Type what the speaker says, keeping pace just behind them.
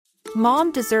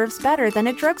Mom deserves better than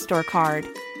a drugstore card.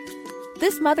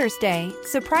 This Mother's Day,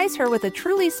 surprise her with a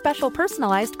truly special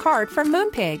personalized card from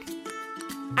Moonpig.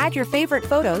 Add your favorite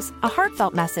photos, a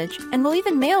heartfelt message, and we'll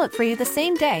even mail it for you the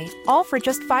same day, all for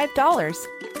just $5.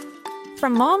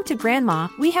 From mom to grandma,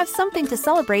 we have something to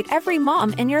celebrate every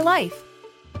mom in your life.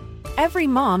 Every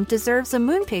mom deserves a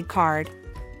Moonpig card.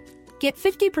 Get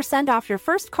 50% off your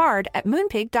first card at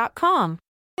moonpig.com.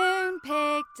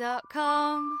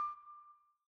 Moonpig.com.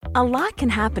 A lot can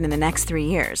happen in the next 3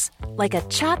 years. Like a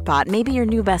chatbot may be your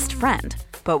new best friend.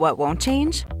 But what won't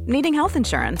change? Needing health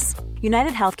insurance.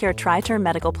 United Healthcare Tri-Term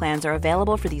Medical Plans are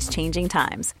available for these changing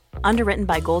times. Underwritten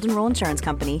by Golden Rule Insurance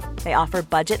Company, they offer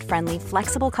budget-friendly,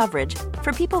 flexible coverage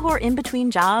for people who are in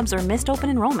between jobs or missed open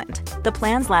enrollment. The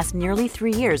plans last nearly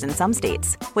 3 years in some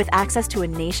states, with access to a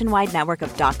nationwide network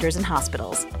of doctors and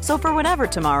hospitals. So for whatever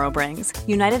tomorrow brings,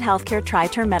 United Healthcare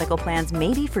Tri-Term Medical Plans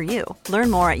may be for you. Learn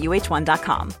more at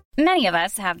uh1.com. Many of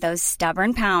us have those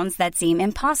stubborn pounds that seem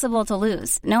impossible to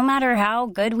lose, no matter how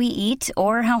good we eat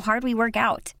or how hard we work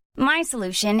out. My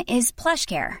solution is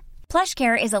PlushCare.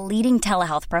 PlushCare is a leading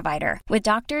telehealth provider with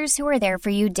doctors who are there for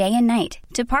you day and night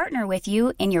to partner with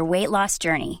you in your weight loss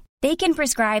journey. They can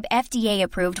prescribe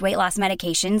FDA-approved weight loss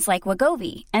medications like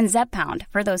Wegovy and Zepbound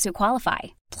for those who qualify.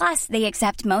 Plus, they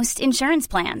accept most insurance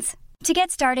plans. To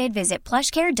get started, visit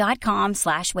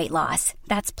plushcare.com/weightloss.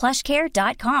 That's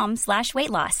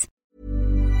plushcare.com/weightloss.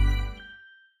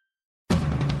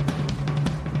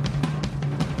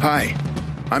 Hi,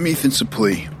 I'm Ethan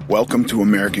Suplee. Welcome to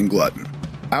American Glutton.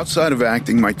 Outside of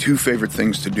acting, my two favorite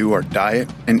things to do are diet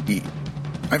and eat.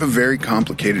 I have a very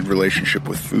complicated relationship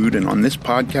with food, and on this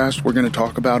podcast, we're going to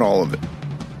talk about all of it.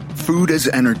 Food as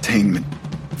entertainment,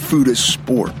 food as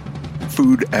sport,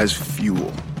 food as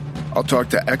fuel. I'll talk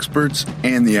to experts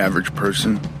and the average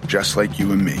person, just like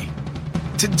you and me.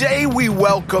 Today we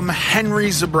welcome Henry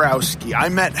Zebrowski. I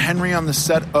met Henry on the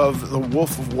set of The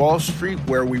Wolf of Wall Street,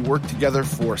 where we worked together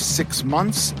for 6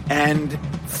 months and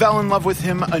fell in love with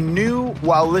him anew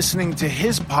while listening to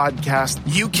his podcast.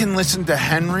 You can listen to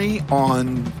Henry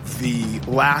on the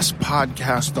last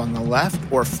podcast on the left,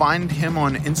 or find him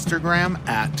on Instagram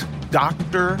at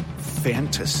Dr.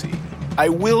 Fantasy. I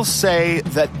will say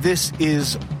that this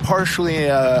is partially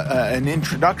an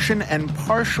introduction and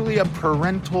partially a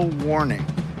parental warning.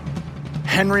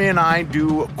 Henry and I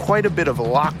do quite a bit of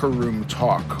locker room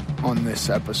talk on this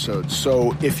episode,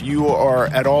 so if you are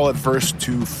at all adverse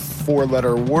to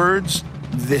four-letter words,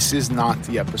 this is not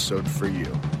the episode for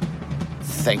you.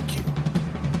 Thank you.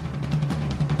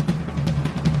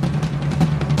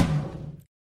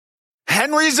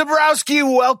 Henry Zebrowski,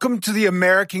 welcome to the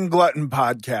American Glutton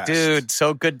Podcast. Dude,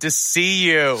 so good to see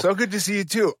you. So good to see you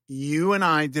too. You and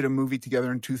I did a movie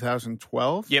together in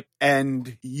 2012. Yep.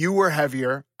 And you were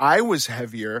heavier. I was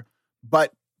heavier.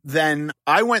 But then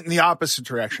I went in the opposite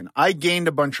direction. I gained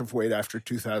a bunch of weight after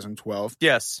 2012.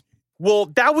 Yes. Well,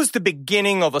 that was the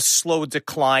beginning of a slow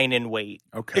decline in weight.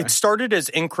 Okay. It started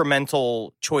as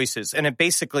incremental choices, and it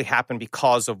basically happened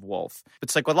because of Wolf.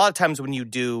 It's like a lot of times when you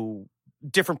do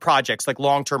different projects, like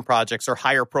long-term projects or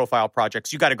higher profile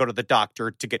projects, you got to go to the doctor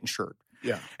to get insured.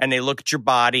 Yeah. And they look at your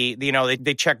body, you know,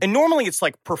 they check. And normally it's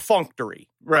like perfunctory,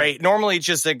 right? Normally it's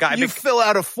just a guy. You fill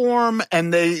out a form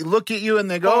and they look at you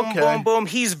and they go, boom, okay. boom, boom.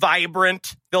 He's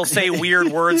vibrant. They'll say weird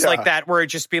words like that where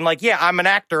it's just being like, yeah, I'm an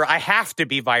actor. I have to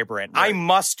be vibrant. Right. I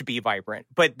must be vibrant.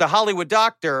 But the Hollywood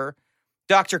doctor,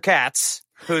 Dr. Katz,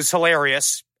 who's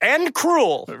hilarious and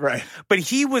cruel. Right. But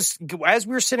he was, as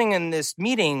we were sitting in this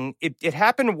meeting, it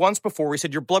happened once before. He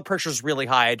said, your blood pressure is really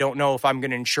high. I don't know if I'm going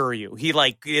to insure you. He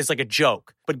is like a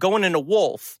joke. But going into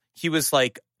Wolf, he was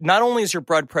like, not only is your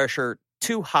blood pressure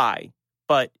too high,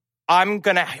 but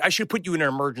I should put you in an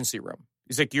emergency room.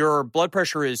 He's like, your blood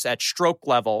pressure is at stroke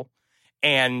level.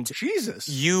 And Jesus,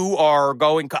 you are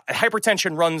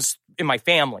hypertension runs in my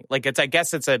family. Like I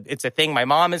guess it's a thing. My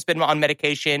mom has been on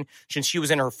medication since she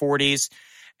was in her 40s.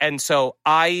 And so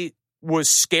I was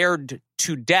scared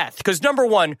to death because, number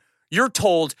one, you're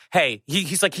told, hey,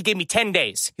 he's like, he gave me 10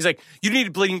 days. He's like, you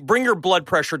need to bring your blood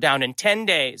pressure down in 10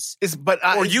 days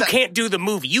or you can't do the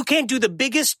movie. You can't do the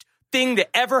biggest thing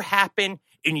to ever happen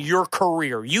in your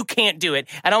career. You can't do it.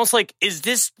 And I was like, is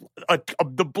this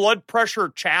the blood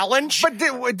pressure challenge? But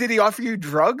did he offer you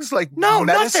drugs? Like no,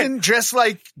 medicine? Nothing. Just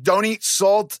like don't eat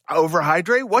salt,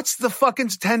 overhydrate? What's the fucking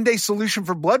 10-day solution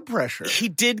for blood pressure? He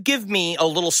did give me a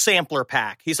little sampler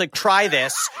pack. He's like, try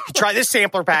this. Try this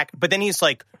sampler pack. But then he's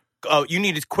like, you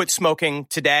need to quit smoking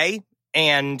today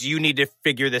and you need to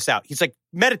figure this out. He's like,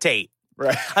 meditate.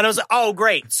 Right. And I was like, oh,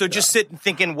 great. So just sitting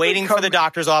thinking, waiting for the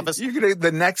doctor's office. You're gonna,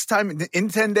 the next time, in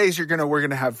 10 days, we're going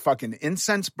to have fucking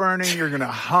incense burning. You're going to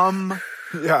hum.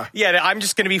 Yeah. Yeah, I'm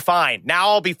just going to be fine. Now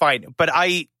I'll be fine. But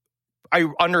I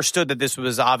understood that this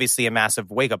was obviously a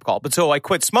massive wake-up call. But so I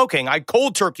quit smoking. I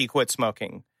cold turkey quit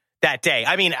smoking that day.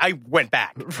 I mean, I went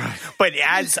back. Right. But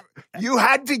as... You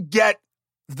had to get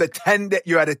the 10-day...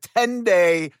 You had a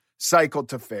 10-day cycle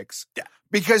to fix. Yeah.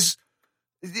 Because,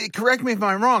 correct me if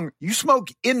I'm wrong, you smoke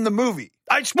in the movie.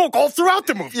 I smoke all throughout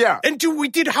the movie. Yeah. And we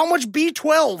did how much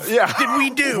B12 did we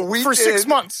do for 6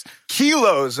 months?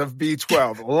 Kilos of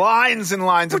B12. Lines and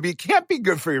lines of B. Can't be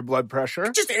good for your blood pressure.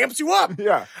 It just amps you up.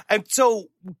 Yeah. And so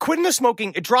quitting the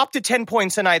smoking, it dropped to 10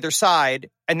 points on either side.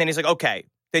 And then he's like, okay,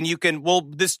 then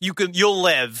you'll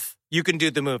live. You can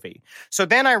do the movie. So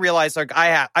then I realized like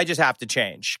I just have to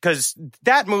change because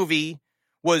that movie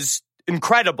was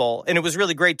incredible and it was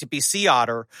really great to be Sea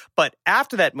Otter. But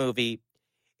after that movie,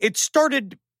 it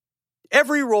started,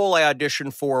 every role I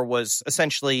auditioned for was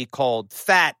essentially called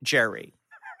Fat Jerry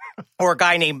or a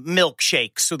guy named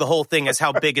Milkshake. So the whole thing is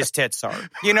how big his tits are,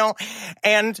 you know?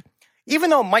 And even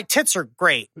though my tits are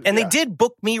great and they did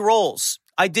book me roles,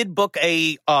 I did book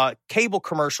a cable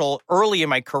commercial early in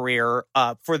my career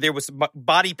there was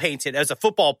body painted as a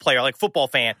football player, like football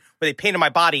fan, where they painted my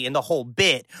body. And the whole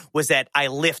bit was that I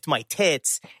lift my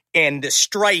tits and the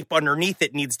stripe underneath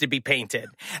it needs to be painted.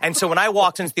 And so when I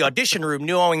walked into the audition room,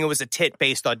 knowing it was a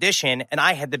tit-based audition, and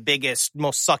I had the biggest,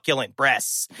 most succulent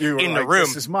breasts in the room.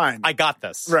 This is mine. I got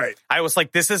this. Right. I was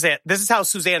like, this is it. This is how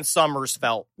Suzanne Summers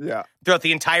felt throughout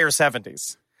the entire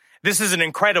 70s. This is an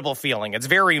incredible feeling. It's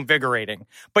very invigorating.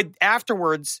 But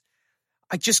afterwards,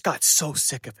 I just got so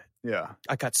sick of it. Yeah.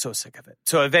 I got so sick of it.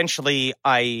 So eventually,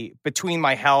 between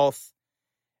my health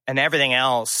and everything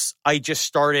else, I just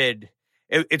started...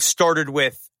 It started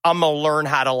with, I'm going to learn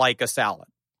how to like a salad.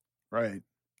 Right.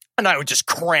 And I would just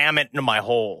cram it into my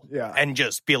hole. Yeah. And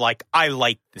just be like, I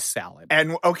like this salad.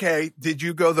 And, okay, did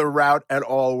you go the route at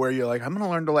all where you're like, I'm going to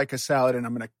learn to like a salad and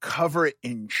I'm going to cover it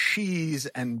in cheese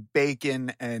and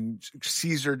bacon and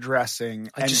Caesar dressing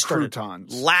and just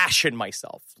croutons? Lashing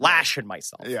myself.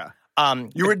 Yeah.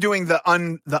 You were doing the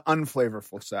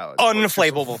unflavorful salad.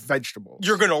 Unflavorful. Vegetables.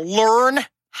 You're going to learn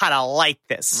how to like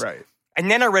this. Right. And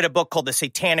then I read a book called The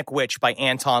Satanic Witch by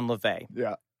Anton LaVey.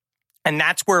 Yeah. And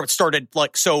that's where it started.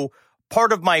 Like, so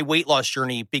part of my weight loss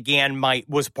journey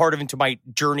was part of my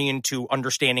journey into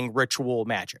understanding ritual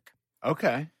magic.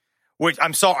 Okay. Which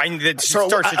I'm sorry, it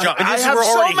starts to jump. I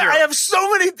have so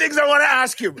many things I want to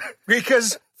ask you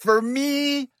because for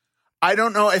me, I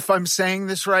don't know if I'm saying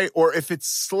this right or if it's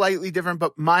slightly different,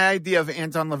 but my idea of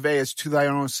Anton LaVey is to thy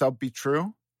own self be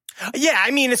true. Yeah,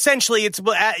 I mean, essentially, it's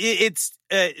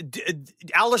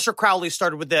Aleister Crowley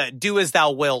started with the "do as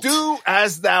thou wilt." Do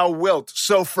as thou wilt.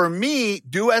 So for me,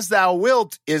 do as thou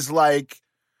wilt is like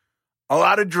a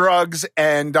lot of drugs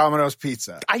and Domino's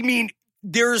pizza. I mean,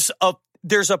 there's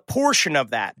a portion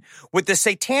of that with the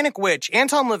Satanic Witch.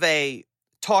 Anton LaVey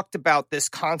talked about this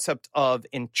concept of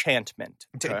enchantment,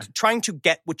 trying to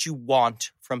get what you want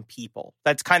from people.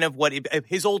 That's kind of what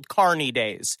his old Carney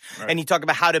days. Right. And he talked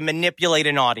about how to manipulate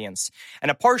an audience.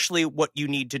 And partially what you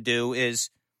need to do is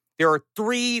there are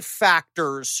 3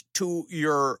 factors to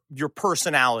your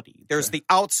personality. There's the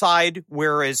outside,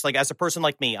 whereas like as a person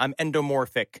like me, I'm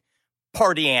endomorphic,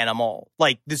 party animal,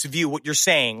 like this view, what you're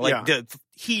saying, like the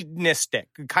hedonistic,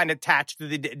 kind of attached to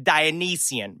the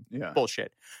Dionysian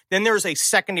bullshit. Then there's a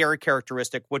secondary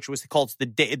characteristic, which was called the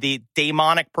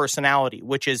daemonic personality,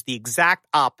 which is the exact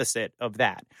opposite of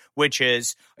that, which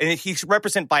is, and he's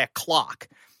represented by a clock.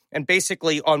 And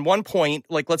basically on one point,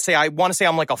 like, let's say I want to say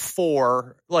I'm like a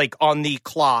 4, like on the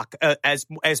clock as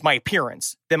my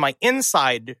appearance. Then my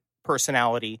inside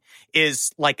personality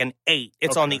is like an 8.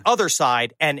 It's on the other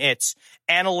side, and it's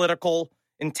analytical,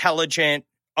 intelligent,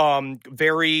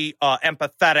 very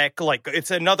empathetic. Like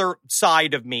it's another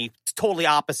side of me, totally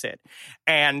opposite.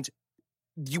 And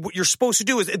what you're supposed to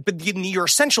do is, but your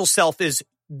essential self is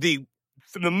the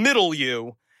middle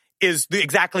you is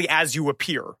exactly as you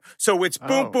appear. So it's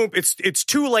boom, boom. It's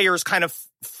 2 layers kind of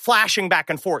flashing back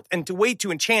and forth. And the way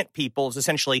to enchant people is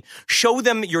essentially show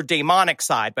them your demonic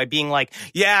side by being like,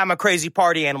 yeah, I'm a crazy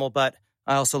party animal, but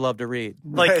I also love to read.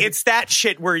 Like, it's that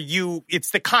shit where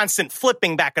it's the constant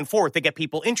flipping back and forth to get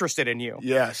people interested in you.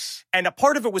 Yes. And a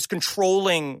part of it was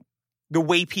controlling the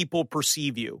way people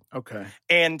perceive you. Okay.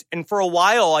 And for a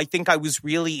while, I think I was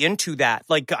really into that.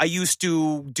 Like, I used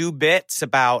to do bits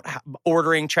about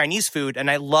ordering Chinese food,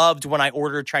 and I loved when I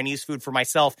ordered Chinese food for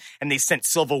myself and they sent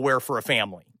silverware for a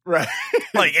family. Right.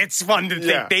 Like, it's fun to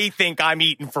think they think I'm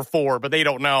eating for 4, but they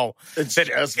don't know. It's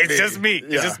just me. It's just me.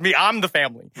 Yeah. It's just me. I'm the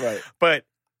family. Right. But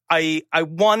I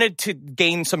wanted to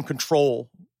gain some control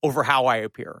over how I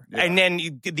appear. Yeah. And then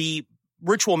the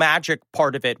ritual magic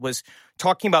part of it was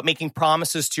talking about making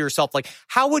promises to yourself. Like,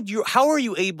 how are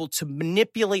you able to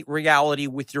manipulate reality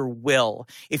with your will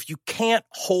if you can't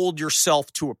hold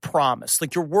yourself to a promise?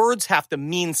 Like, your words have to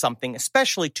mean something,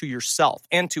 especially to yourself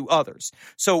and to others.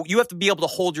 So you have to be able to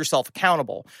hold yourself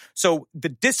accountable. So the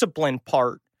discipline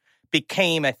part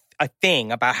became a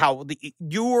thing about how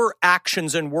your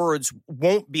actions and words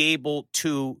won't be able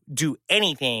to do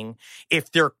anything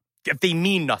if they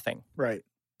mean nothing. Right.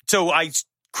 So I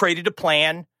created a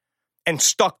plan and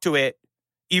stuck to it,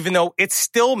 even though it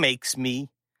still makes me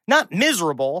not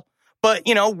miserable, but,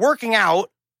 working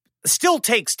out still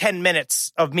takes 10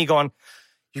 minutes of me going,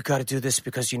 you got to do this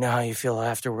because you know how you feel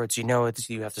afterwards. You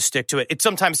have to stick to it. It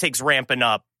sometimes takes ramping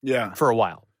up for a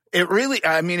while. It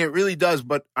really does.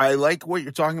 But I like what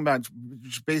you're talking about.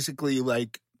 It's basically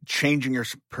like changing your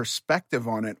perspective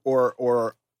on it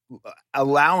or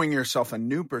allowing yourself a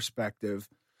new perspective.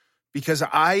 Because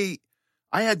I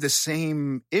had the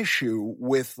same issue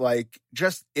with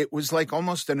it was like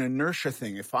almost an inertia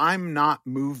thing. If I'm not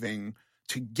moving,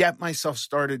 to get myself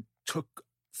started took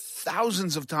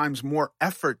thousands of times more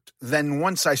effort than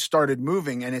once I started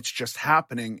moving and it's just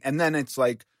happening. And then it's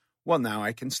like, well, now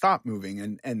I can stop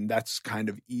moving. And that's kind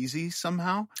of easy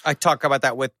somehow. I talk about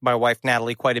that with my wife,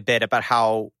 Natalie, quite a bit about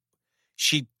how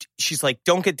she's like,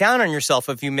 don't get down on yourself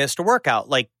if you missed a workout.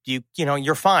 Like,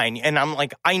 you're fine. And I'm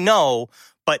like, I know,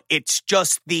 but it's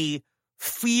just the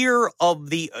fear of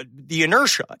the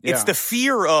inertia. Yeah. It's the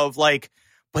fear of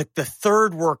but the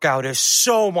third workout is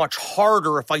so much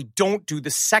harder if I don't do the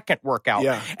second workout.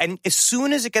 Yeah. And as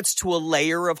soon as it gets to a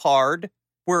layer of hard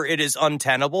where it is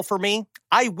untenable for me,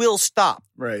 I will stop.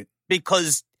 Right.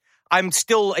 Because I'm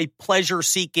still a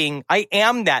pleasure-seeking. I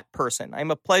am that person.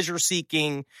 I'm a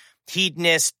pleasure-seeking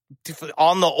hedonist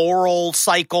on the oral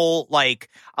cycle. Like,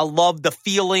 I love the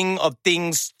feeling of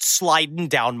things sliding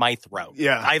down my throat.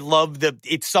 Yeah. I love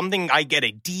it's something I get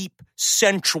a deep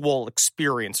sensual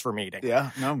experience from eating.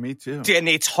 Yeah. No, me too. And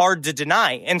it's hard to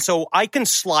deny. And so I can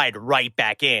slide right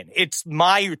back in. It's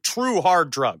my true hard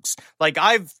drugs. Like,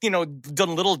 I've,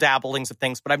 done little dabblings of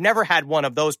things, but I've never had one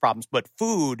of those problems. But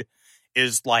food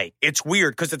is it's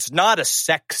weird because it's not a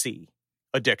sexy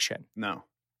addiction. No.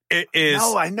 It is.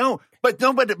 No, I know. But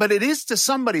it is to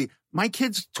somebody. My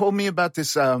kids told me about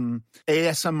this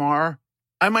ASMR.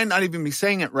 I might not even be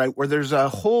saying it right, where there's a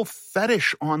whole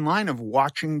fetish online of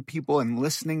watching people and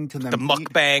listening to them. The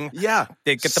mukbang. Yeah.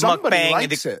 They get the Somebody mukbang.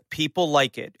 Likes it. People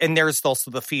like it. And there's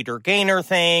also the feeder gainer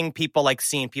thing. People like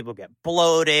seeing people get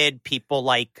bloated. People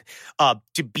like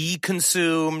to be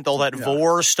consumed. All that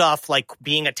vor stuff, like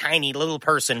being a tiny little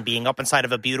person being up inside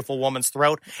of a beautiful woman's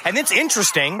throat. And it's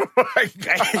interesting.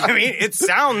 I mean, it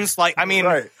sounds like,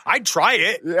 right. I'd try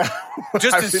it. Yeah.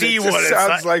 Just to see what it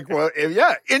sounds like. Well,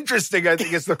 yeah, interesting, I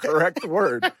think is the correct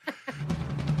word.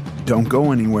 Don't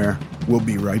go anywhere. We'll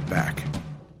be right back.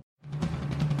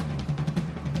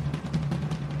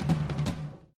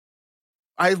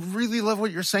 I really love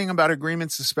what you're saying about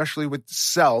agreements, especially with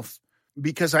self,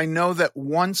 because I know that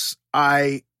once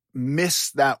I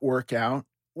miss that workout,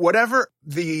 whatever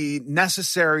the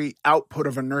necessary output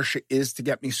of inertia is to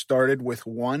get me started with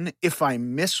one, if I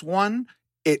miss one,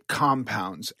 it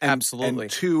compounds. Absolutely.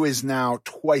 And 2 is now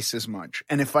twice as much.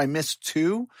 And if I miss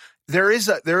 2, there is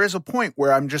a point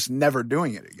where I'm just never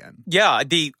doing it again. Yeah,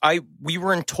 we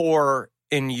were in tour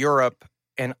in Europe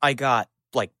and I got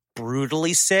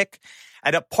brutally sick.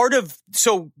 And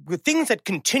so the things that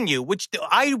continue, which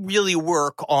I really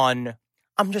work on,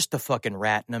 I'm just a fucking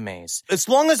rat in a maze. As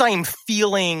long as I am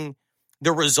feeling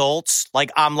the results,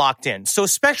 I'm locked in. So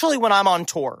especially when I'm on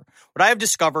tour, what I have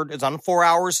discovered is on 4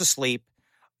 hours of sleep,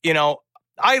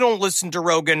 I don't listen to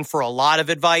Rogan for a lot of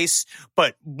advice,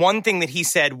 but one thing that he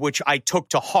said, which I took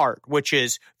to heart, which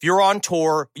is if you're on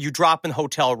tour, you drop in the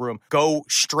hotel room, go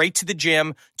straight to the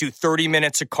gym, do 30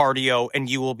 minutes of cardio, and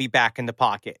you will be back in the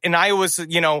pocket. And I was,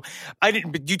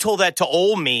 you told that to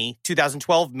old me,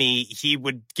 2012 me, he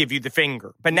would give you the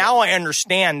finger. But now I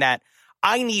understand that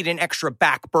I need an extra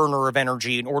back burner of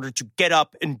energy in order to get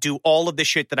up and do all of the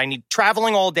shit that I need,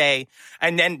 traveling all day,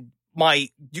 and then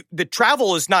the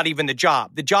travel is not even the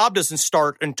job. The job doesn't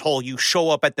start until you show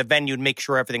up at the venue and make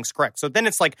sure everything's correct. So then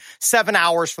it's 7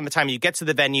 hours from the time you get to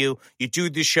the venue, you do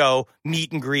the show,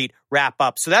 meet and greet, wrap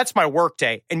up. So that's my work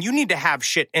day. And you need to have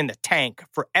shit in the tank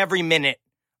for every minute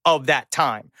of that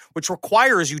time, which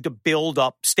requires you to build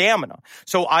up stamina.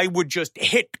 So I would just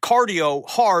hit cardio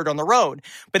hard on the road.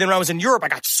 But then when I was in Europe, I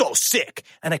got so sick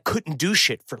and I couldn't do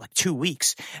shit for like 2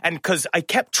 weeks. And because I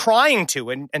kept trying to,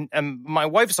 and my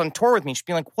wife is on tour with me, she'd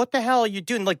be like, what the hell are you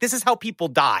doing? Like, this is how people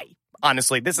die.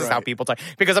 Honestly, this is how people die.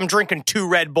 Because I'm drinking 2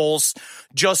 Red Bulls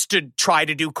just to try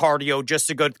to do cardio, just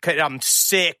to go, I'm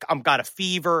sick, I've got a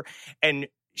fever. And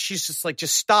she's just like,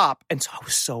 just stop. And so I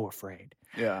was so afraid.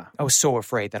 Yeah. I was so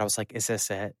afraid that I was like, is this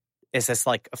it? Is this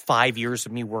like 5 years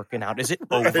of me working out? Is it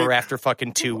over after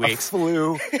fucking 2 weeks? A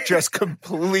flu just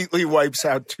completely wipes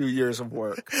out 2 years of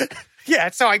work.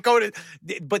 Yeah. So I go to,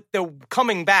 but the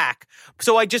coming back.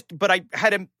 So I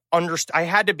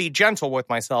had to be gentle with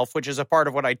myself, which is a part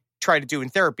of what I try to do in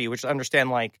therapy, which is understand,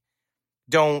 like,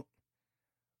 don't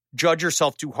judge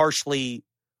yourself too harshly.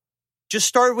 Just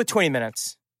start with 20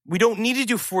 minutes. We don't need to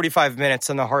do 45 minutes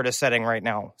in the hardest setting right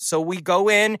now. So we go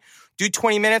in, do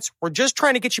 20 minutes. We're just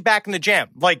trying to get you back in the gym.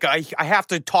 Like, I have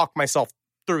to talk myself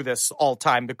through this all the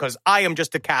time because I am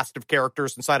just a cast of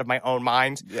characters inside of my own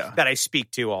mind that I speak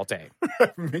to all day.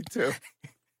 Me too.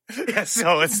 Yeah,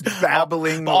 so it's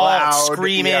babbling all loud,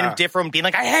 screaming, different, being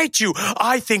like, I hate you.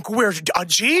 I think we're a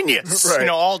genius,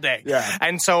 all day. Yeah.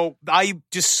 And so I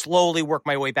just slowly worked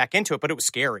my way back into it, but it was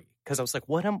scary because I was like,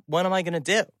 what am I going to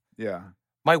do? Yeah.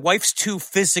 My wife's too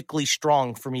physically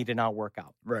strong for me to not work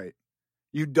out. Right.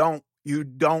 You don't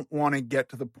want to get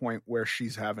to the point where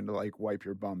she's having to like wipe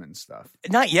your bum and stuff.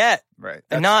 Not yet. Right.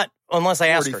 Not unless I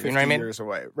ask 40, her. 50 You know what I mean? years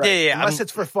away. Right. Yeah. Unless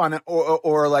it's for fun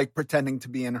or like pretending to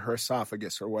be in her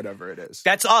esophagus or whatever it is.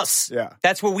 That's us. Yeah.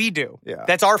 That's what we do. Yeah.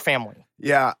 That's our family.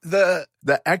 Yeah. The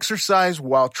exercise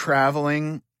while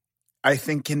traveling, I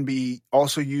think, can be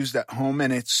also used at home,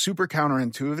 and it's super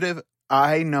counterintuitive.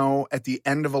 I know at the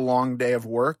end of a long day of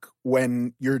work,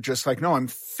 when you're just like, no, I'm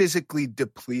physically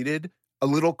depleted, a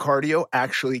little cardio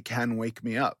actually can wake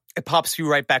me up. It pops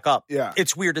you right back up. Yeah.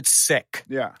 It's weird. It's sick.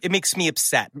 Yeah. It makes me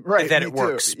upset that it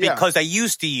works Yeah. because I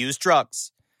used to use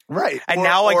drugs. Right. And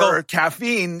now I go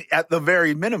caffeine at the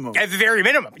very minimum. At the very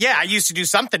minimum. Yeah. I used to do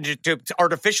something to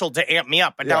artificial to amp me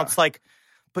up. But now it's like,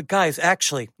 but guys,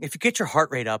 actually, if you get your heart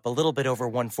rate up a little bit over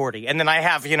 140, and then I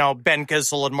have, Ben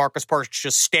Kissel and Marcus Parks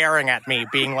just staring at me,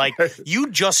 being like, you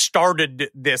just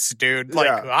started this, dude.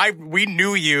 Like, we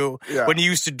knew you when you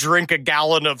used to drink a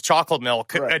gallon of chocolate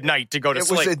milk at night to go to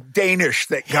sleep. It was a Danish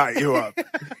that got you up.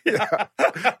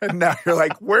 And now you're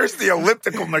like, where's the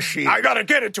elliptical machine? I got to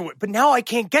get into it. But now I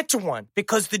can't get to one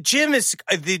because the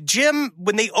gym,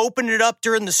 when they opened it up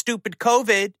during the stupid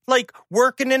COVID, like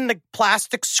working in the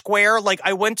plastic square, like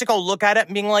I went to go look at it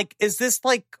and being like, this is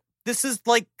like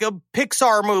a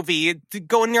Pixar movie.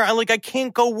 Go in there, like I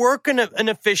can't go work in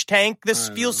a fish tank.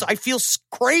 I feel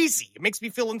crazy. It makes me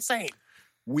feel insane.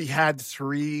 We had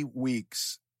 3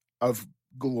 weeks of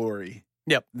glory.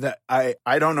 Yep. That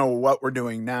I don't know what we're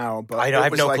doing now, but I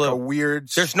have no clue. A weird.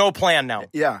 There's no plan now.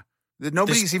 Yeah.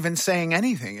 Nobody's even saying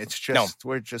anything. It's just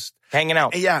we're just hanging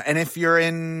out. Yeah, and if you're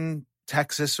in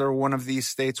Texas or one of these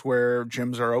states where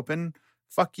gyms are open,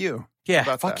 fuck you.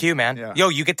 Yeah, fuck you, man. Yeah. Yo,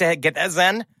 you get to get that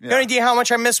zen? Yeah. You have any idea how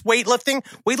much I miss weightlifting?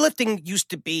 Weightlifting used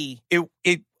to be,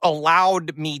 it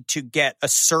allowed me to get a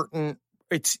certain,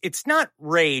 it's not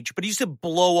rage, but it used to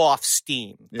blow off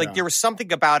steam. Yeah. Like there was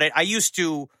something about it. I used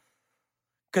to,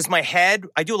 because my head,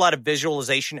 I do a lot of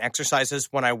visualization exercises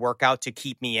when I work out to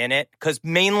keep me in it. Because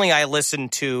mainly I listen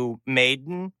to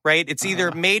Maiden, right? It's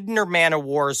either Maiden or Man of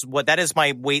War's. That is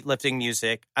my weightlifting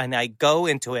music. And I go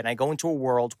into it, and I go into a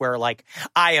world where, like,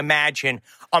 I imagine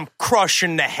I'm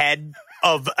crushing the head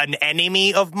of an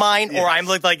enemy of mine, or I'm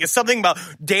like it's something about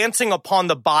dancing upon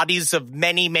the bodies of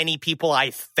many, many people I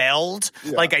felled.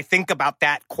 Yeah. Like I think about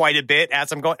that quite a bit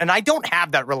as I'm going, and I don't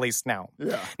have that release now.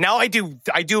 Yeah. Now I do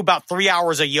about 3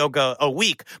 hours of yoga a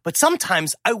week, but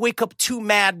sometimes I wake up too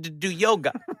mad to do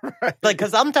yoga. Right. Like, because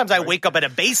sometimes I wake up at a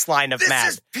baseline of mad.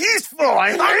 This is peaceful.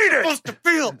 I hate it. I'm supposed to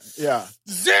feel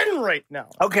zen right now.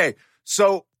 Okay,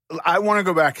 so I want to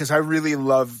go back because I really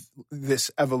love this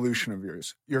evolution of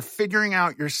yours. You're figuring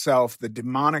out yourself, the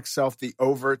demonic self, the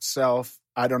overt self.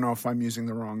 I don't know if I'm using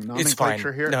the wrong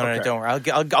nomenclature here. No, don't worry.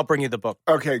 I'll bring you the book.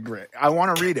 Okay, great. I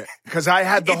want to read it because I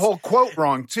had the whole quote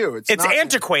wrong too. It's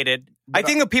antiquated. I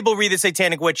think if people read the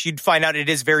Satanic Witch, you'd find out it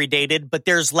is very dated, but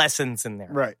there's lessons in there.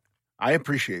 Right. I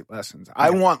appreciate lessons. Yeah.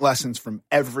 I want lessons from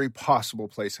every possible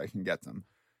place I can get them.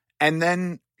 And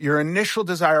then your initial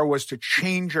desire was to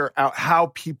change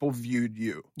how people viewed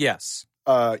you. Yes.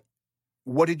 What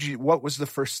was the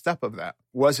first step of that?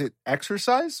 Was it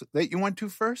exercise that you went to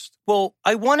first? Well,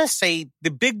 I want to say the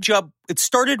big jump, it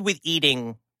started with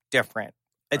eating different.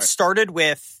 It started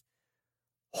with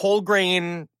whole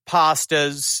grain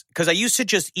pastas because I used to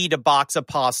just eat a box of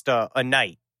pasta a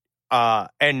night.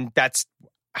 And that's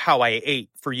how I ate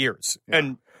for years. Yeah.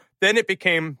 And then it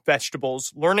became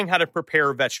vegetables, learning how to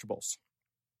prepare vegetables,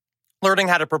 learning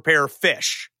how to prepare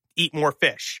fish, eat more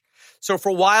fish. So for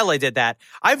a while I did that.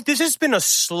 This has been a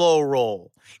slow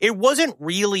roll. It wasn't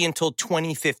really until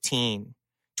 2015.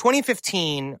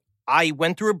 2015, I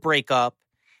went through a breakup,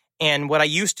 and what I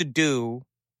used to do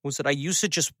was that I used to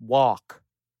just walk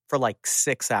for like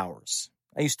 6 hours.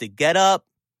 I used to get up,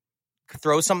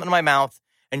 throw something in my mouth,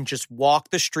 and just walk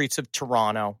the streets of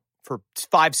Toronto for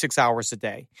 5-6 hours a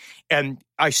day. And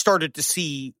I started to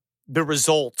see the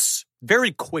results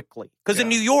very quickly. Because in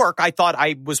New York, I thought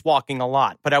I was walking a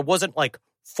lot, but I wasn't like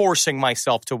forcing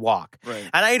myself to walk. Right.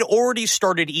 And I had already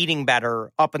started eating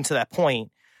better up until that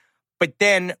point. But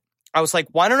then I was like,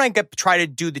 why don't I try to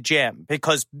do the gym?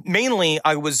 Because mainly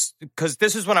because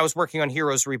this is when I was working on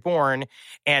Heroes Reborn,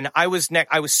 and I was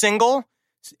single.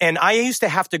 And I used to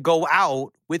have to go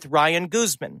out with Ryan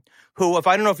Guzman, who,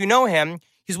 I don't know if you know him,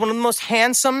 he's one of the most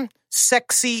handsome,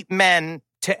 sexy men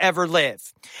to ever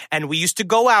live. And we used to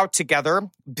go out together,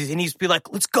 and he'd be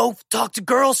like, let's go talk to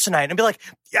girls tonight. And I'd be like,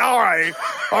 yeah,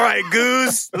 all right,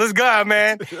 Goose, let's go,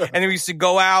 man. And then we used to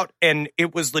go out, and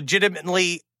it was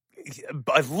legitimately,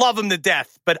 I love him to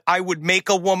death, but I would make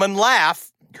a woman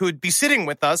laugh who would be sitting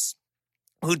with us,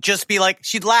 who'd just be like,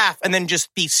 she'd laugh and then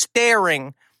just be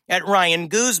staring at Ryan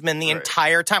Guzman the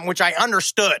entire time, which I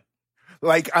understood.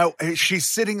 Like, she's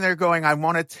sitting there going, I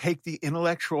want to take the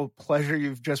intellectual pleasure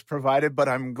you've just provided, but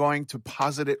I'm going to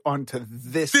posit it onto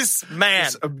this man,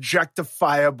 this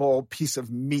objectifiable piece of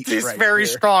meat. This very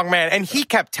strong man. And he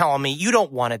kept telling me, you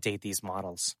don't want to date these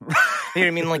models. You know what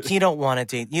I mean? Like, you don't want to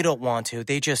date. You don't want to.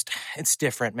 It's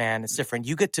different, man. It's different.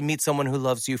 You get to meet someone who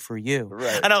loves you for you.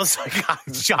 Right. And I was like,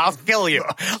 I'll kill you.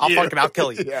 I'll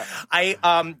kill you. Yeah.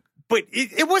 But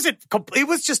it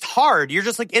was just hard. You're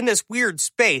just like in this weird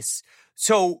space.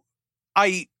 So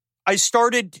I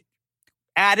started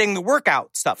adding the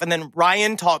workout stuff. And then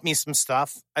Ryan taught me some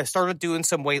stuff. I started doing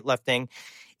some weightlifting.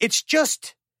 It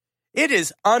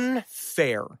is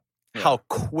unfair how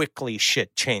quickly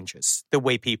shit changes the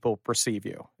way people perceive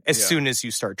you as soon as you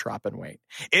start dropping weight.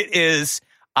 It is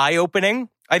eye-opening.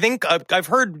 I think I've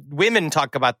heard women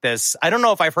talk about this. I don't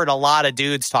know if I've heard a lot of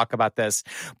dudes talk about this,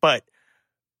 but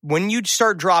when you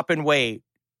start dropping weight,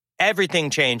 everything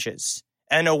changes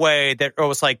in a way that it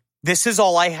was like, this is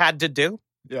all I had to do.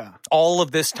 Yeah. All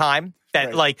of this time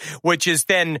which is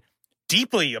then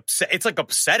deeply upset. It's like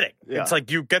upsetting. Yeah. It's like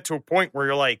you get to a point where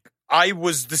you're like, I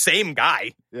was the same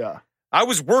guy. Yeah. I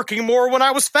was working more when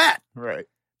I was fat. Right.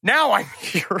 Now I'm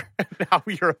here.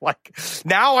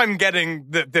 Now I'm getting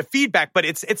the feedback, but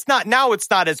it's not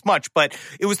as much, but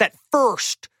it was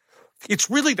it's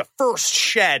really the first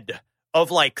shed of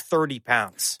like 30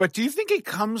 pounds. But do you think it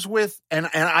comes with, and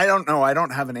I don't know, I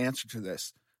don't have an answer to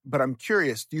this, but I'm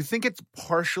curious, do you think it's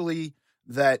partially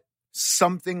that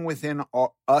something within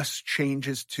us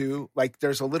changes too? Like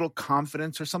there's a little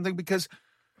confidence or something? Because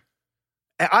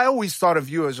I always thought of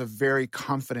you as a very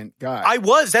confident guy. I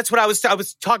was. That's what I was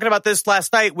talking about this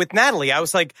last night with Natalie. I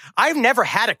was like, I've never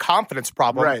had a confidence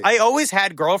problem. Right. I always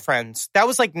had girlfriends. That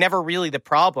was like never really the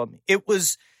problem.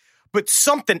 But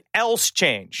something else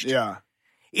changed. Yeah.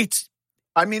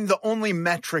 The only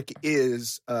metric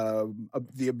is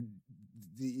the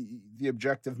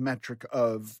objective metric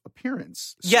of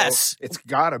appearance. So yes. It's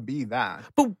got to be that.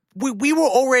 But we were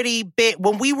already big.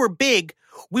 When we were big,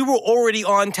 we were already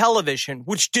on television,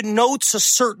 which denotes a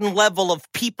certain level of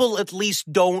people at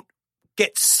least don't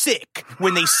get sick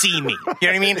when they see me. You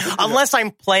know what I mean? Unless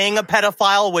I'm playing a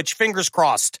pedophile, which fingers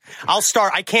crossed.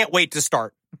 I can't wait to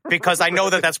start. Because I know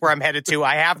that's where I'm headed to.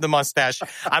 I have the mustache.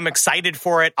 I'm excited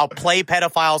for it. I'll play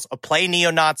pedophiles. I'll play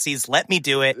neo-Nazis. Let me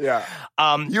do it. Yeah.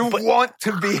 Want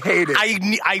to be hated.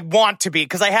 I want to be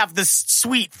because I have this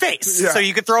sweet face. Yeah. So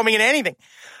you could throw me in anything.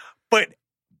 But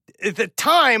at the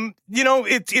time,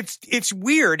 it's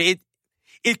weird.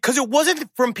 Because it wasn't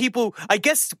from people. I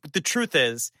guess the truth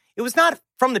is, it was not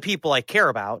from the people I care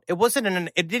about. It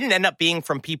didn't end up being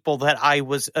from people that I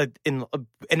was end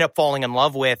up falling in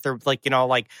love with, or like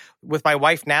with my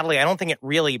wife Natalie. I don't think it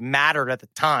really mattered at the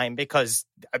time because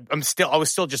I was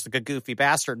still just like a goofy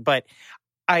bastard. But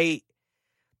it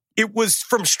was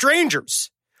from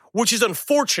strangers, which is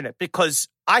unfortunate because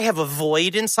I have a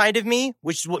void inside of me,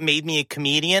 which is what made me a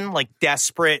comedian, like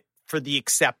desperate for the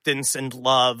acceptance and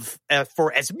love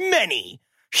for as many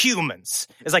humans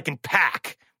as I can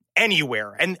pack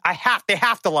anywhere. And they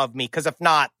have to love me, because if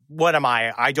not, what am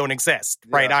I? I don't exist,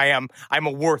 right? I'm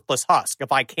a worthless husk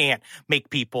if I can't make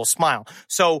people smile.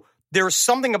 So there's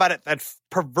something about it that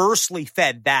perversely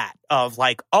fed that of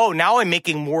like, oh, now I'm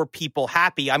making more people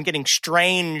happy. I'm getting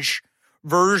strange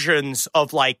versions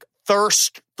of like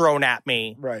thirst thrown at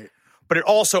me. Right. But it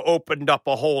also opened up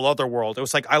a whole other world. It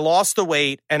was like I lost the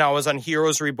weight and I was on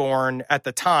Heroes Reborn at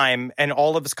the time, and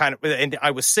all of this and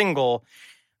I was single.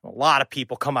 A lot of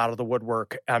people come out of the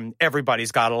woodwork.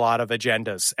 Everybody's got a lot of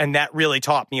agendas. And that really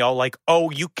taught me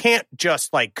you can't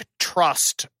just like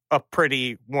trust a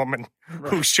pretty woman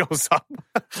who shows up.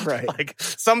 Right. Like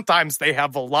sometimes they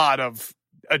have a lot of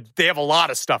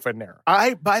stuff in there.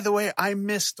 By the way, I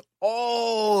missed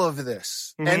all of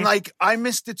this. Mm-hmm. And like, I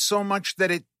missed it so much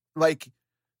that it, like,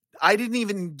 I didn't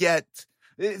even get,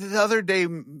 the other day,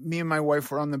 me and my wife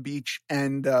were on the beach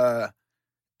and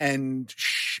you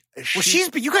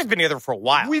guys been together for a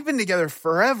while. We've been together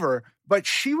forever, but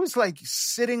she was like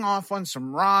sitting off on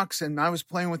some rocks and I was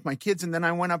playing with my kids. And then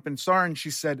I went up and saw her and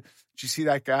she said, "Did you see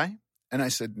that guy?" And I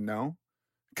said, "No,"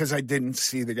 because I didn't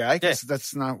see the guy because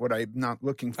that's not what I'm not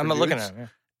looking for. I'm not looking at him. Yeah.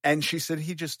 And she said,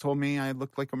 "He just told me I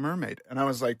looked like a mermaid." And I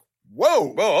was like,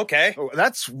 whoa, okay.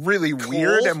 That's really cool.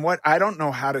 Weird. And I don't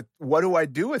know what do I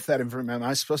do with that information? Am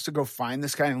I supposed to go find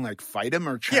this guy and like fight him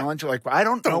or challenge him? Like, I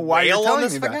don't know why you're telling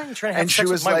me that. And she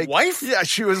was like, wife? Yeah,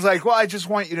 she was like, "Well, I just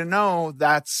want you to know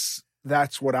that's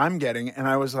what I'm getting." And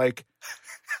I was like,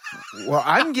 well,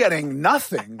 I'm getting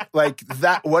nothing like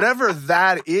that. Whatever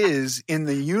that is in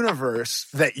the universe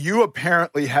that you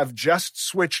apparently have just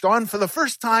switched on for the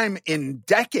first time in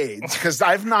decades, because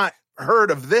I've not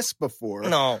heard of this before.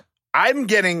 No. I'm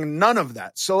getting none of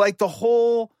that. So like the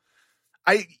whole,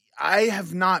 I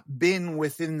have not been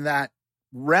within that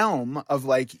realm of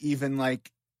like, even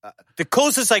like. The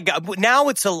closest I got, now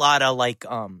it's a lot of like,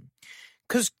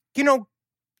 because,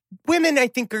 women I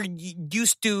think are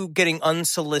used to getting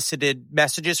unsolicited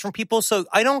messages from people. So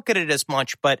I don't get it as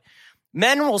much, but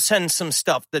men will send some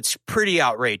stuff that's pretty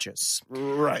outrageous.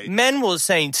 Right. Men will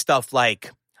say stuff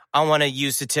like, "I want to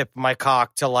use the tip of my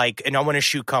cock to like, and I want to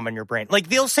shoot cum in your brain." Like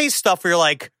they'll say stuff where you're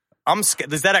like, I'm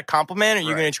scared. Is that a compliment? Or are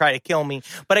you going to try to kill me?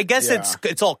 But I guess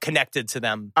it's all connected to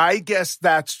them. I guess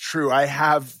that's true. I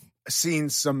have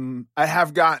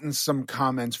gotten some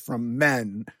comments from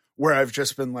men where I've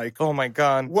just been like, oh my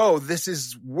God, whoa, this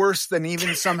is worse than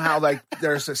even somehow like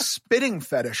there's a spitting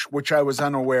fetish, which I was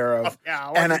unaware of. Yeah,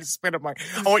 I want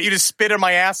you to spit in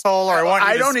my asshole, or I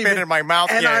want you to spit in my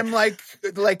mouth. And I'm like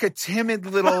a timid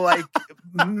little like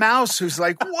mouse who's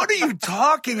like, "What are you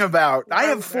talking about? I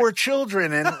have 4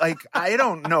 children and like, I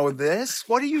don't know this.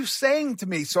 What are you saying to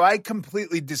me?" So I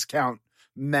completely discount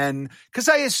men because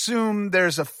I assume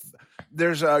there's a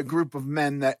group of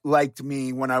men that liked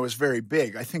me when I was very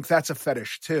big. I think that's a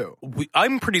fetish too.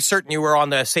 I'm pretty certain you were on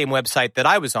the same website that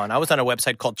I was on. I was on a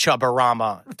website called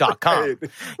Chubbarama.com. Right.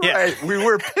 Yeah. Right. We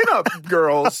were pinup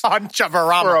girls on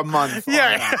Chubbarama for a month.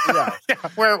 Yeah.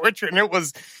 And it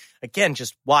was, again,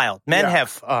 just wild. Men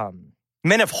have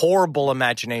horrible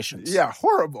imaginations. Yeah,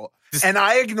 horrible. And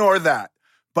I ignore that.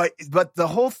 But the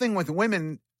whole thing with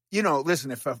women,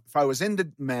 listen, if I was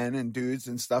into men and dudes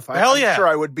and stuff, I'm sure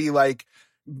I would be like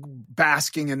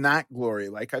basking in that glory.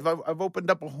 Like I've opened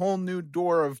up a whole new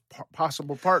door of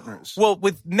possible partners. Well,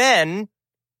 with men,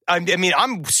 I mean,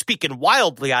 I'm speaking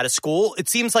wildly out of school. It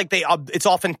seems like it's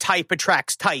often type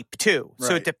attracts type too. Right.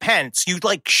 So it depends. You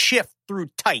like shift through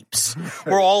types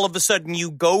where all of a sudden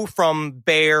you go from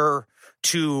bear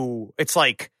to, it's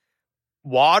like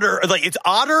water, like it's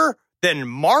otter, then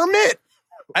marmot.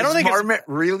 I don't think marmot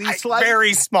really slight?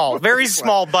 Very small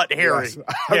but hairy. Yes.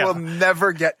 I will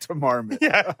never get to marmot.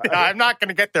 Yeah, I'm not going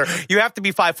to get there. You have to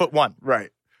be 5'1". Right.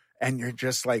 And you're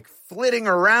just like flitting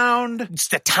around.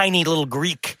 Just a tiny little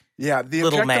Greek. Yeah, the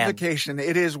objectification,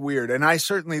 it is weird. And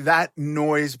that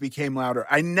noise became louder.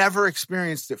 I never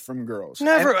experienced it from girls.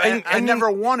 Never. And I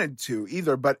never wanted to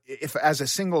either. But if as a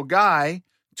single guy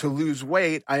to lose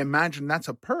weight, I imagine that's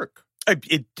a perk.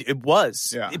 It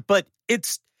was. Yeah. But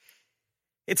it's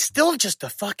still just a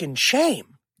fucking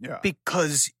shame. Yeah.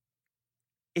 Because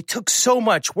it took so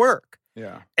much work.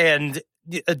 Yeah. And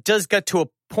it does get to a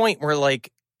point where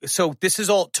like, so this is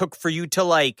all it took for you to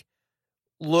like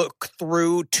look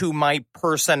through to my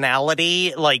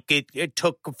personality. Like it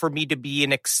took for me to be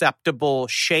in acceptable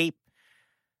shape.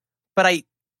 But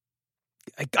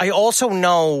I also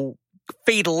know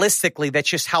fatalistically that's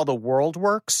just how the world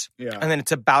works. Yeah. And then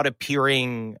it's about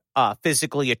appearing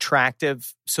physically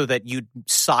attractive so that you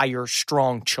sire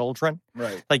strong children.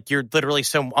 Right. Like you're literally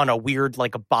on a weird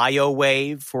like a bio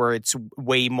wave where it's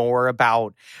way more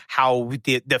about how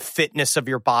the fitness of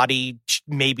your body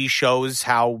maybe shows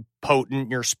how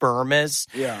potent your sperm is.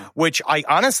 Yeah. Which I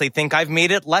honestly think I've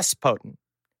made it less potent.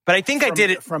 But I think I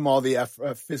did it from all the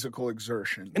physical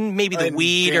exertion and maybe the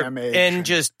weed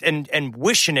and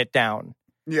wishing it down.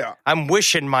 Yeah. I'm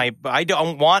wishing I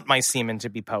don't want my semen to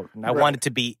be potent. I want it to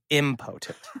be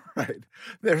impotent. Right.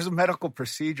 There's a medical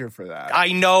procedure for that.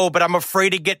 I know, but I'm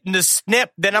afraid of getting the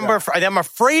snip. Then I'm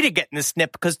afraid of getting the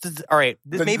snip because, all right,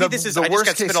 this is, I just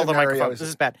got spit all the microphone. This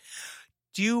is bad.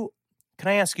 Can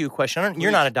I ask you a question?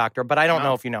 You're not a doctor, but I don't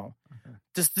know if you know.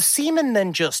 Does the semen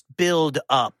then just build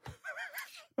up?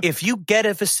 If you get a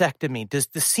vasectomy, does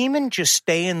the semen just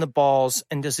stay in the balls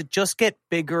and does it just get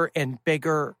bigger and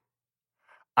bigger?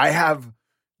 I have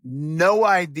no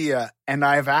idea, and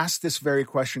I've asked this very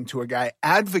question to a guy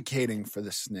advocating for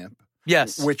the snip.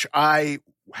 Yes. Which I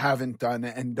haven't done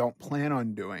and don't plan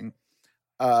on doing,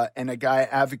 and a guy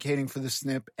advocating for the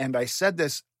snip, and I said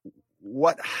this,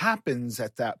 what happens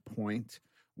at that point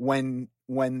when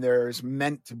there's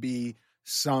meant to be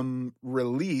some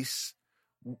release?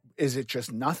 Is it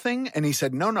just nothing? And he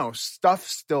said, no, stuff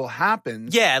still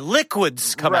happens. Yeah,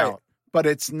 liquids come out. But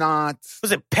it's not.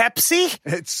 Was it Pepsi?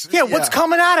 It's what's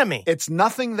coming out of me? It's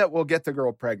nothing that will get the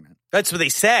girl pregnant. That's what they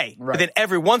say. Right. But then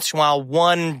every once in a while,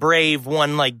 one brave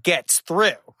one gets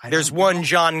through. There's one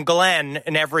John Glenn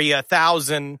in every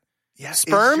 1,000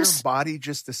 sperms. Is your body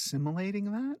just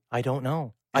assimilating that? I don't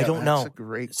know. Yeah, I don't know. That's a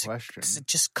great question. Does it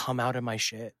just come out of my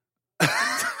shit?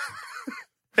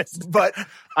 But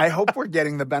I hope we're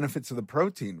getting the benefits of the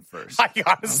protein first. I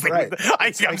honestly, right.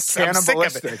 I'm sick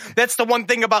of it. That's the one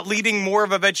thing about leading more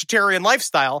of a vegetarian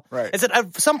lifestyle. Right. Is that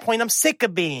at some point I'm sick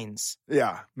of beans.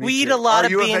 Yeah. We eat a lot of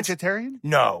beans. Are you a vegetarian?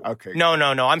 No. Okay. No.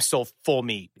 I'm still full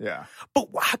meat. Yeah. But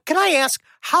can I ask,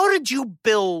 how did you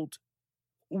build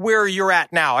where you're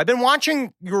at now? I've been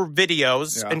watching your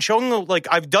videos and showing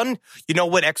I've done,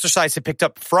 what exercise I picked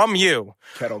up from you?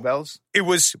 Kettlebells? It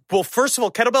was, first of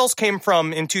all, kettlebells came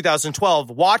from in 2012,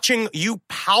 watching you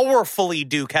powerfully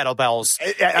do kettlebells.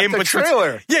 At the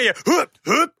trailer. Yeah. Hoop.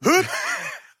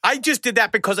 I just did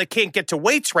that because I can't get to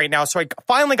weights right now. So I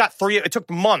finally got 3. It took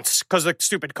months because of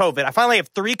stupid COVID. I finally have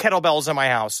 3 kettlebells in my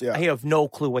house. Yeah. I have no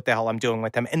clue what the hell I'm doing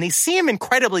with them. And they seem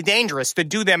incredibly dangerous to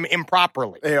do them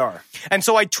improperly. They are. And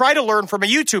so I try to learn from a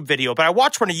YouTube video, but I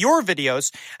watched one of your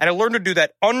videos and I learned to do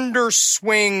that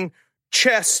underswing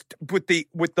chest with the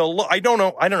I don't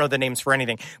know the names for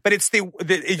anything, but it's you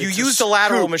use the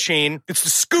lateral machine. It's the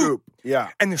scoop. Yeah.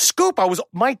 And the scoop,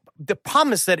 the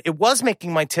problem is that it was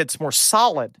making my tits more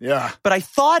solid. Yeah. But I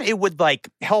thought it would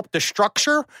help the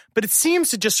structure, but it seems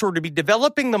to just sort of be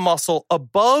developing the muscle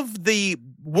above the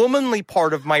womanly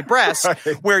part of my breast,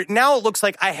 where now it looks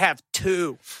like I have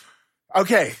 2.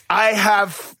 Okay. I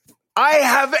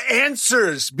have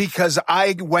answers because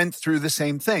I went through the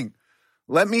same thing.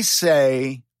 Let me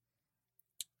say,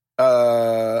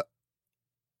 when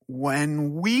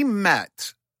we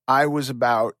met, I was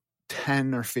about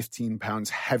 10 or 15 pounds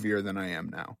heavier than I am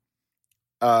now,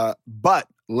 but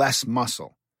less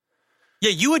muscle. Yeah,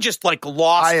 you had just lost weight.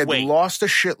 I had lost a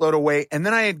shitload of weight, and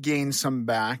then I had gained some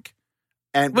back.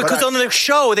 Because on the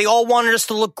show, they all wanted us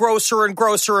to look grosser and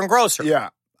grosser and grosser.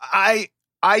 Yeah, I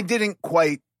didn't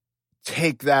quite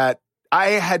take that.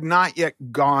 I had not yet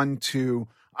gone to,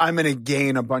 I'm going to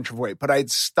gain a bunch of weight, but I'd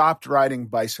stopped riding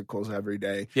bicycles every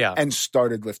day and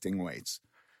started lifting weights.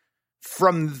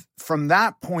 From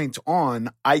that point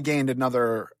on, I gained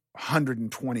another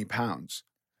 120 pounds.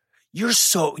 Your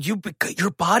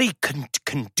body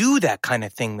can do that kind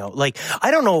of thing though.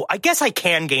 I don't know. I guess I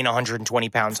can gain 120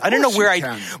 pounds. I don't know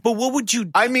where but what would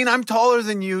you? I mean, I'm taller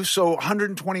than you, so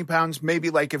 120 pounds. Maybe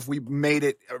if we made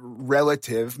it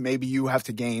relative, maybe you have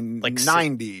to gain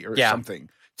 90 or something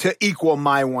to equal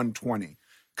my 120.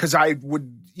 Because I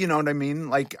would, you know what I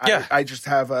mean? I just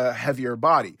have a heavier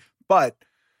body, but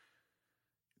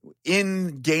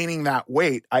in gaining that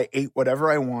weight, I ate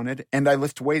whatever I wanted and I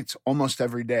lift weights almost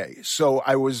every day. So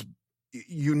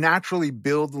you naturally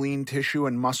build lean tissue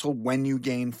and muscle when you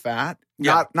gain fat.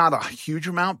 Yeah. Not a huge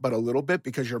amount, but a little bit,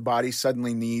 because your body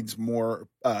suddenly needs more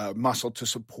muscle to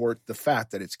support the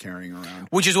fat that it's carrying around.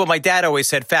 Which is what my dad always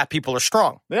said, fat people are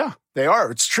strong. Yeah, they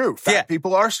are. It's true. Fat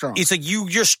people are strong. He's like,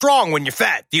 you're strong when you're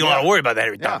fat. You don't want to worry about that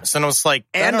every time. And I was like,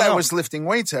 I was lifting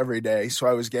weights every day, so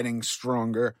I was getting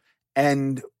stronger.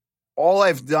 And all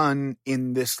I've done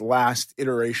in this last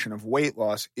iteration of weight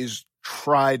loss is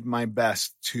tried my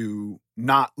best to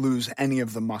not lose any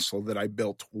of the muscle that I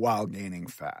built while gaining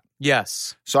fat.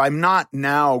 Yes. So I'm not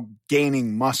now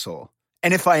gaining muscle.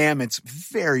 And if I am, it's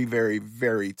very, very,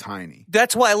 very tiny.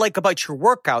 That's what I like about your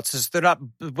workouts is they're not,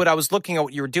 when I was looking at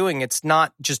what you were doing, it's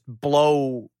not just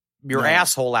blow your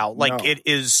asshole out.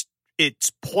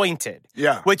 It's pointed.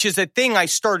 Yeah. Which is a thing I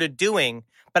started doing,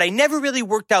 but I never really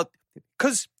worked out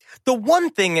because the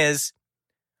one thing is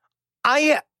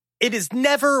It is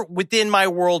never within my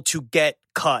world to get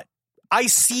cut. I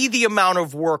see the amount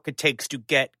of work it takes to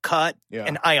get cut,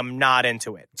 and I am not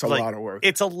into it. It's a lot of work.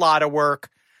 It's a lot of work.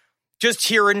 Just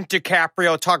hearing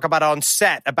DiCaprio talk about on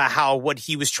set about what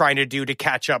he was trying to do to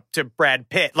catch up to Brad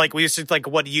Pitt. Like, we used to like,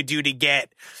 what do you do to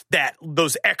get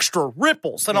those extra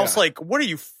ripples? And I was like, what are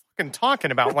you fucking talking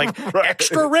about? Like,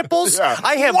 extra ripples? Yeah.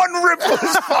 I have one ripple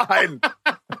is fine.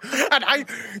 And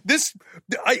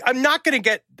I'm not going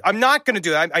to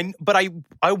do that. But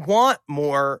I want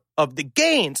more of the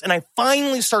gains. And I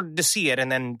finally started to see it.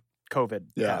 And then COVID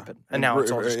happened. And now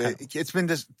it's all just it's been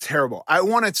just terrible. I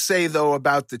want to say, though,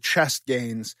 about the chest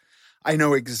gains, I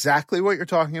know exactly what you're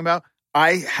talking about.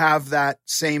 I have that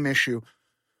same issue.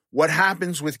 What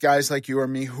happens with guys like you or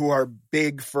me who are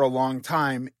big for a long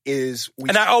time is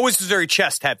and I always was very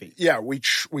chest heavy. Yeah, we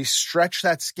stretch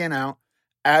that skin out.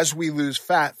 As we lose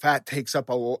fat takes up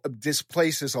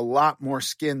displaces a lot more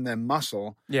skin than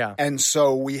muscle. Yeah. And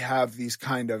so we have these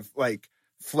kind of like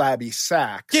flabby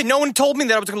sacks. Yeah, no one told me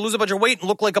that I was going to lose a bunch of weight and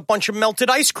look like a bunch of melted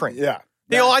ice cream. Yeah.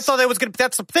 I thought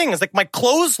that's the thing. It's like my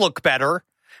clothes look better,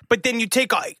 but then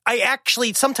I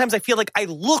actually, sometimes I feel like I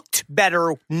looked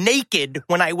better naked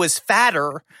when I was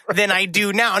fatter than I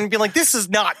do now. And be like, this is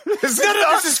not, none of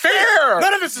this is fair.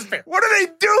 None of this is fair. What are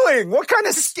they doing? What kind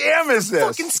of scam is this?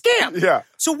 Fucking scam. Yeah.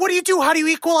 So what do you do? How do you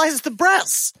equalize the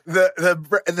breasts?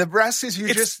 The breasts is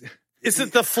Is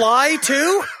it the fly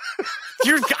too?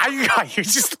 You're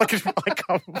just looking like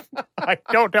I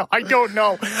don't know.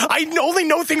 I only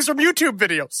know things from YouTube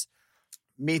videos.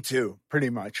 Me too, pretty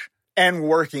much. And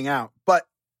working out. But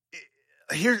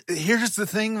here's the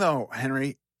thing, though,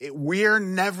 Henry. We're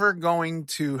never going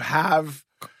to have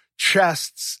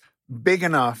chests big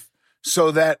enough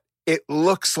so that it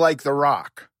looks like The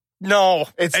Rock. No.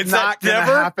 It's not going to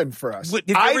happen for us.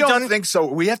 I don't think so.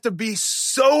 We have to be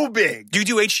so big. Do you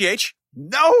do HGH?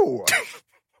 No.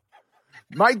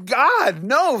 My God,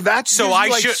 no. That's so I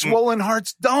shouldn't. Swollen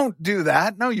hearts don't do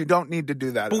that. No, you don't need to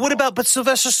do that. But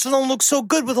Sylvester Stallone looks so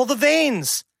good with all the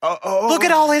veins. Look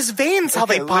at all his veins, how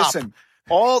they pop. Listen,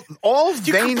 all veins.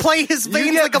 You can play his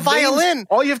veins like a violin.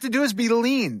 All you have to do is be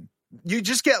lean. You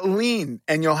just get lean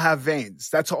and you'll have veins.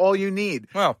 That's all you need.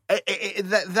 Well,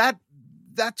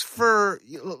 that's for,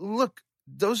 look,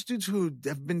 those dudes who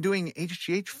have been doing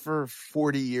HGH for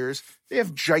 40 years, they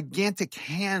have gigantic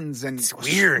hands and it's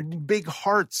weird. Big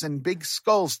hearts and big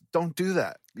skulls. Don't do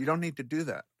that. You don't need to do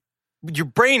that. Your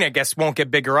brain, I guess, won't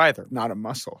get bigger either. Not a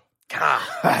muscle. God.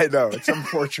 I know. It's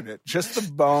unfortunate. Just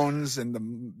the bones and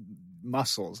the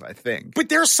muscles, I think. But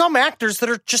there are some actors that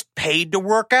are just paid to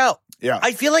work out. Yeah.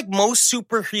 I feel like most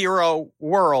superhero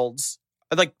worlds,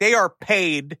 like they are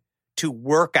paid to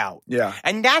work out. Yeah.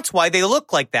 And that's why they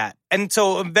look like that. And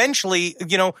so eventually,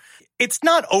 it's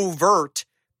not overt,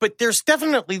 but there's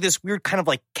definitely this weird kind of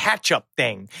like catch-up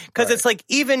thing. Because It's like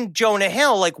even Jonah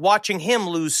Hill, like watching him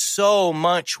lose so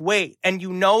much weight. And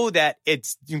you know that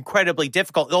it's incredibly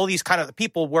difficult. All these kind of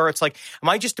people where it's like, am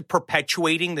I just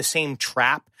perpetuating the same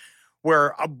trap?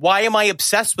 Where, why am I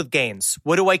obsessed with gains?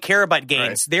 What do I care about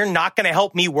gains? Right. They're not going to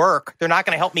help me work. They're not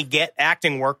going to help me get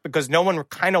acting work because no one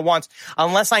kind of wants,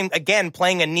 unless I'm, again,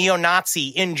 playing a neo-Nazi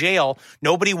in jail,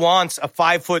 nobody wants a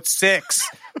 5'6",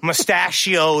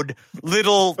 mustachioed,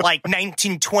 little, like,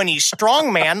 1920s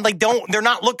strongman. Like, they're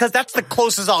not, because that's the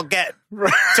closest I'll get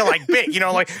to, like, big.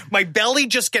 Like, my belly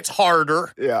just gets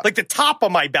harder. Yeah. Like, the top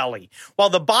of my belly, while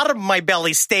the bottom of my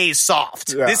belly stays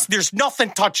soft. Yeah. There's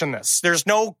nothing touching this. There's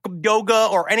no yoga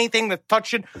or anything that's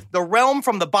touching the realm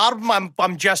from the bottom of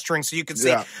I'm gesturing so you can see.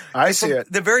 Yeah, I see it.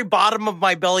 The very bottom of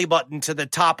my belly button to the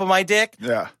top of my dick.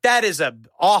 Yeah. That is an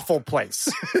awful place.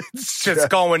 It's just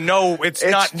going,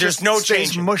 there's no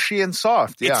change. Mushy and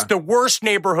soft. Yeah. It's the worst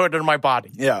neighborhood in my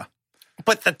body. Yeah.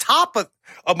 But the top of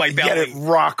my belly get it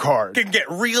rock hard. Can get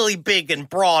really big and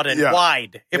broad and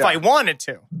wide if I wanted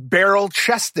to. Barrel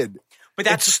chested. But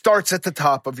that starts at the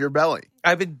top of your belly.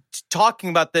 I've been talking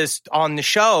about this on the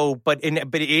show, but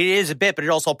it is a bit, but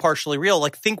it's also partially real.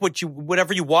 Like, think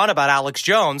whatever you want about Alex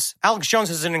Jones. Alex Jones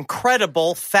is an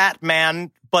incredible fat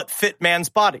man, but fit man's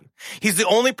body. He's the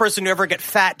only person to ever get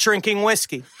fat drinking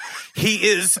whiskey. He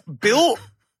is built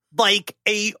like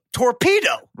a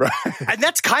torpedo. Right. And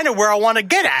that's kind of where I want to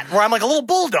get at, where I'm like a little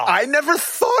bulldog. I never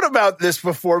thought about this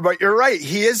before, but you're right.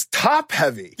 He is top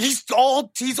heavy. He's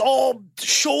all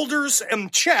shoulders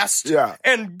and chest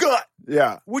and gut.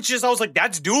 Yeah. Which is, I was like,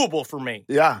 that's doable for me.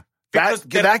 Yeah.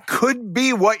 That could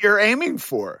be what you're aiming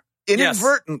for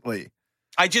inadvertently. Yes.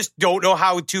 I just don't know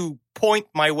how to point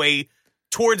my way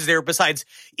towards there besides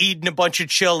eating a bunch of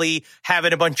chili,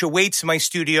 having a bunch of weights in my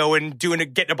studio and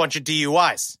getting a bunch of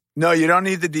DUIs. No, you don't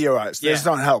need the DUIs. Those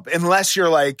don't help. Unless you're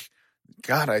like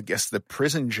God, I guess the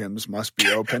prison gyms must be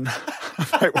open. I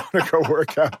might want to go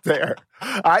work out there.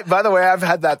 By the way, I've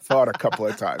had that thought a couple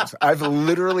of times. I've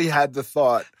literally had the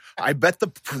thought, I bet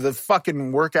the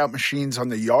fucking workout machines on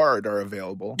the yard are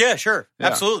available. Yeah, sure. Yeah.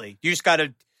 Absolutely. You just got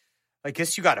to, I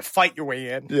guess you got to fight your way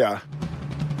in. Yeah.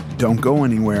 Don't go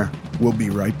anywhere. We'll be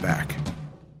right back.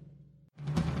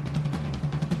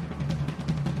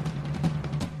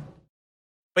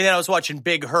 But then I was watching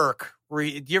Big Herc. Do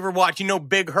you ever watch,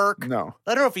 Big Herc? No.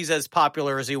 I don't know if he's as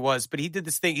popular as he was, but he did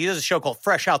this thing. He does a show called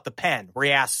Fresh Out the Pen, where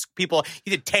he asks people,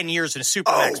 he did 10 years in a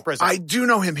Supermax prison. I do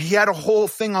know him. He had a whole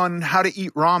thing on how to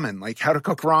eat ramen, like how to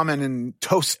cook ramen and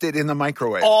toast it in the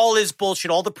microwave. All his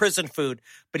bullshit, all the prison food.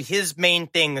 But his main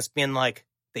thing has been like,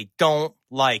 they don't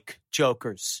like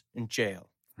jokers in jail.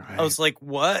 Right. I was like,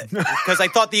 what? Because I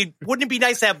thought wouldn't it be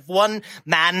nice to have one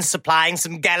man supplying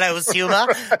some gallows humor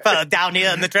down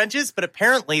here in the trenches? But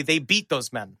apparently they beat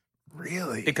those men.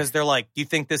 Really? Because they're like, you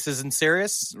think this isn't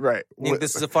serious? Right. You think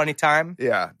this is a funny time?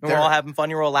 Yeah. And we're all having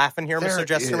fun. You're all laughing here, Mr.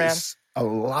 Jester Man. A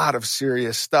lot of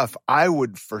serious stuff. I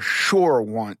would for sure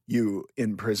want you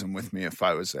in prison with me if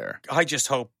I was there. I just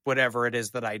hope whatever it is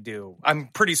that I do, I'm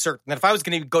pretty certain that if I was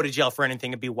going to go to jail for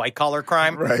anything, it'd be white collar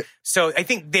crime. Right. So I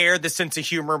think the sense of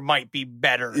humor might be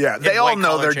better. Yeah. They all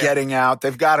know they're getting out.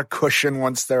 They've got a cushion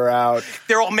once they're out.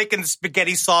 They're all making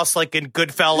spaghetti sauce like in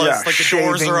Goodfellas. Yeah, like the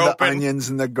doors are the open. onions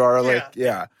and the garlic.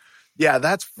 Yeah. Yeah,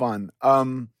 that's fun.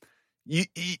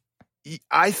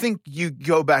 I think you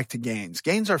go back to gains.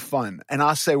 Gains are fun. And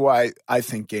I'll say why I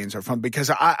think gains are fun. Because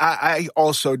I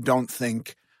also don't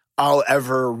think I'll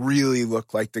ever really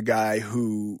look like the guy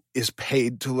who is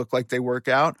paid to look like they work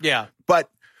out. Yeah. But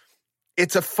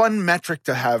it's a fun metric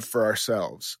to have for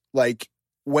ourselves. Like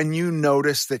when you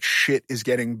notice that shit is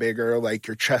getting bigger, like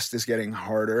your chest is getting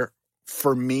harder.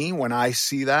 For me, when I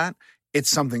see that,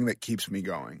 it's something that keeps me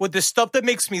going. Well, the stuff that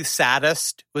makes me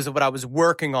saddest was what I was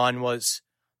working on was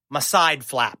my side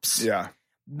flaps. Yeah.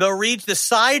 The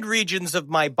side regions of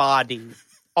my body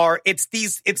are it's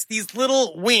these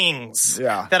little wings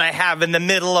that I have in the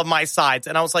middle of my sides.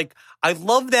 And I was like, I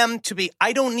love them to be,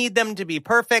 I don't need them to be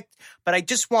perfect, but I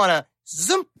just want to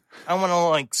zoom. I want to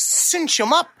like cinch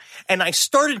them up. And I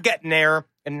started getting there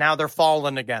and now they're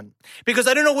falling again because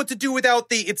I don't know what to do without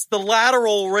it's the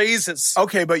lateral raises.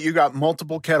 Okay. But you got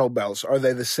multiple kettlebells. Are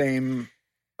they the same?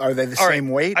 Are they the same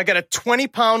weight? I got a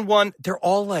 20-pound one. They're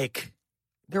all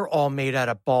made out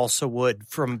of balsa wood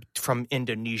from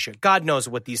Indonesia. God knows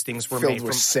what these things were Filled made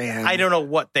with from. Sand. I don't know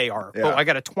what they are. Yeah. But I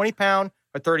got a 20-pound,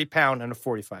 a 30-pound, and a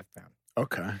 45-pound.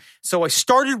 Okay. So I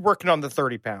started working on the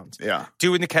 30 pounds. Yeah.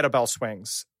 Doing the kettlebell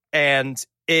swings. And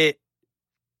it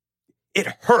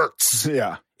hurts.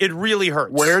 Yeah. It really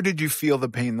hurts. Where did you feel the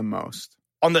pain the most?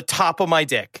 On the top of my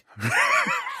dick.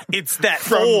 It's that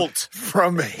fold.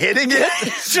 From hitting it?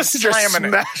 just slamming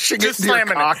smashing it. Just into your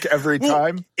slamming cock it. every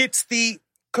time? It's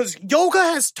because yoga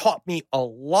has taught me a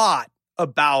lot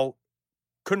about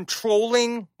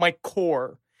controlling my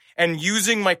core and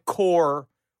using my core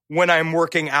when I'm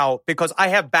working out because I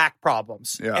have back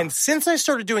problems. Yeah. And since I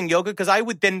started doing yoga, because I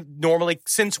would then normally,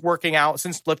 since working out,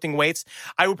 since lifting weights,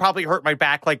 I would probably hurt my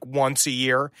back like once a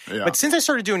year. Yeah. But since I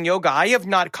started doing yoga, I have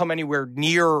not come anywhere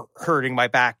near hurting my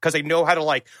back because I know how to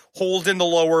like hold in the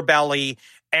lower belly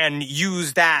and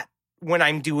use that when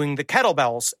I'm doing the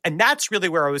kettlebells. And that's really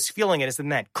where I was feeling it, is in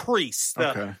that crease.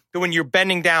 The when you're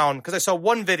bending down. Because I saw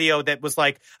one video that was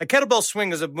like, a kettlebell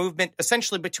swing is a movement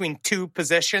essentially between two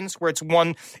positions, where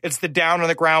it's the down on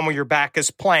the ground where your back is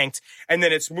planked, and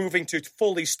then it's moving to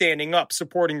fully standing up,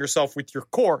 supporting yourself with your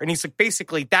core. And he's like,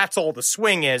 basically, that's all the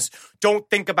swing is. Don't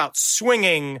think about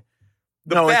swinging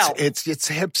the bell. It's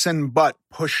hips and butt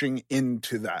pushing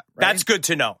into that. Right? That's good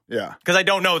to know. Yeah. Because I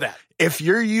don't know that. If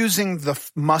you're using the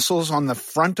muscles on the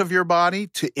front of your body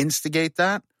to instigate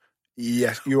that,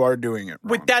 yes, you are doing it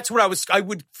wrong. But that's what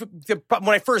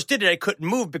when I first did it, I couldn't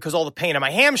move because all the pain in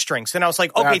my hamstrings. And I was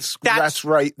like, okay, that's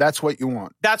right. That's what you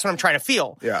want. That's what I'm trying to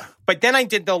feel. Yeah. But then I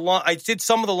did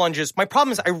some of the lunges. My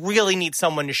problem is I really need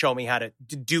someone to show me how to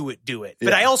do it.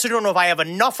 But I also don't know if I have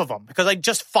enough of them because I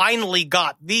just finally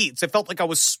got these. It felt like I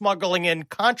was smuggling in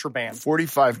contraband.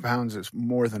 45 pounds is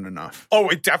more than enough. Oh,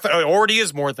 it definitely already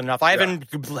is more than enough. I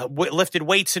haven't lifted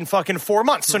weights in fucking 4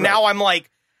 months. So now I'm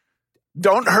like,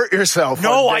 don't hurt yourself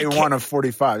on day I can't. one of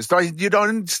 45s. You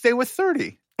don't stay with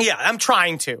 30. Yeah, I'm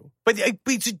trying to. But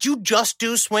did you just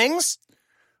do swings?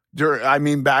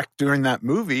 Back during that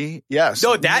movie, yes.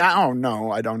 No,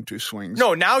 no, I don't do swings.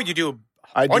 No, now you do.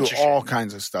 I do all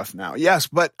kinds of stuff now. Yes,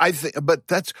 but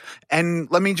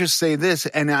and let me just say this,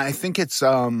 and I think it's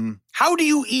how do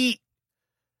you eat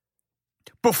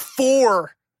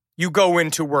before you go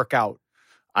into workout?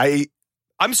 I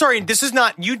I'm sorry, this is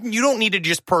not, you don't need to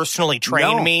just personally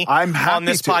train me I'm happy on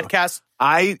this to. podcast.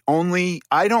 I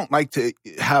don't like to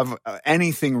have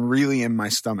anything really in my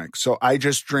stomach. So I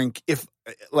just drink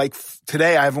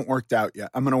today I haven't worked out yet.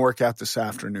 I'm going to work out this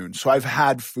afternoon. So I've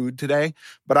had food today,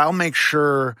 but I'll make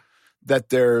sure that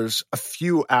there's a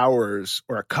few hours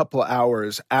or a couple of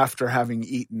hours after having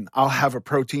eaten, I'll have a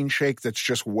protein shake that's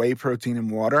just whey protein and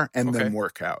water and then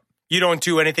work out. You don't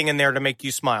do anything in there to make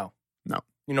you smile?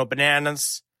 No.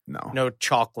 Bananas? No. No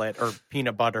chocolate or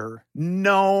peanut butter?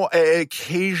 No.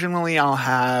 Occasionally I'll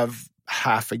have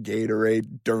half a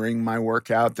Gatorade during my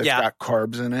workout that's got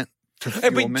carbs in it to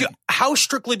fuel me. How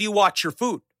strictly do you watch your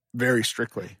food? Very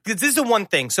strictly. Because this is the one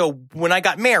thing. So when I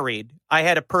got married, I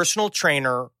had a personal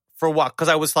trainer for what? Because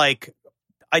I was like,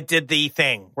 I did the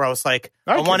thing where I was like,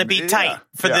 I want to be tight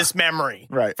for this memory.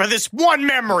 Right. For this one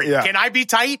memory. Yeah. Can I be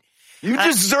tight? You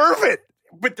deserve it.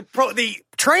 But the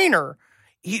trainer,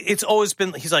 it's always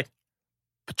been, he's like,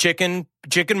 chicken,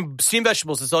 steamed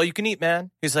vegetables is all you can eat, man.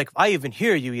 He's like, I even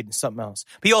hear you eating something else.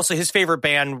 But his favorite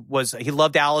band was, he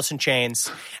loved Alice in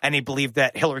Chains, and he believed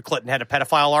that Hillary Clinton had a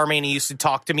pedophile army, and he used to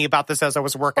talk to me about this as I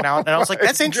was working out. And I was like,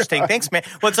 that's interesting. Thanks, man.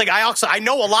 Well, it's like, I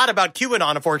know a lot about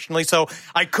QAnon, unfortunately, so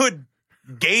I could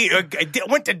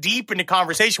went to deep into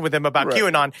conversation with him about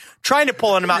QAnon, trying to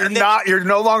pull him out. You're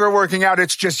no longer working out.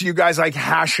 It's just you guys like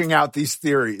hashing out these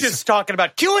theories. Just talking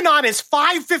about QAnon is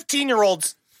 5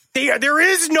 15-year-olds. There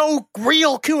is no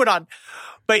real QAnon.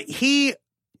 But he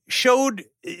showed,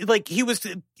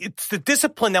 it's the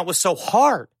discipline that was so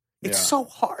hard. It's so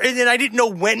hard. And then I didn't know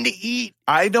when to eat.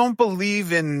 I don't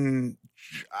believe in,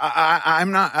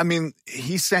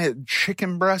 he said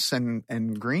chicken breasts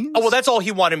and greens. Oh, well, that's all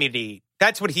he wanted me to eat.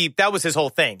 That was his whole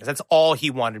thing. That's all he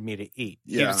wanted me to eat.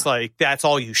 Yeah. He was like, that's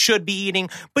all you should be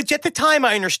eating. But at the time,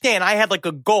 I understand. I had like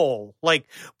a goal.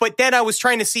 But then I was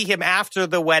trying to see him after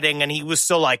the wedding, and he was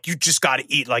still like, you just got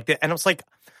to eat like that. And I was like,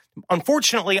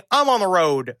 unfortunately, I'm on the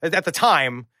road at the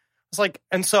time. It's like,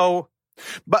 and so.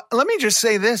 But let me just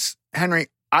say this, Henry.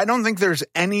 I don't think there's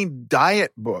any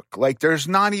diet book. Like there's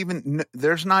not even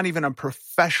a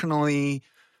professionally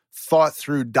thought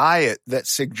through diet that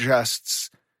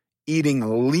suggests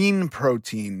eating lean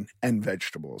protein and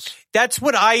vegetables. That's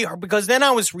what because then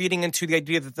I was reading into the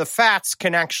idea that the fats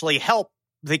can actually help.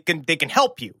 They can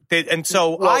help you. And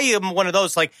so I am one of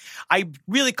those, like, I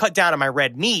really cut down on my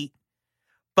red meat,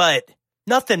 but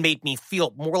nothing made me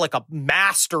feel more like a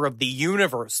master of the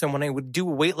universe than when I would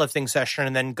do a weightlifting session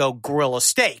and then go grill a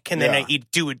steak. And then I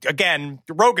do it again,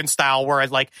 Rogan style, where I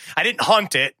didn't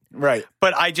hunt it. Right.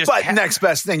 But I just. But next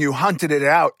best thing, you hunted it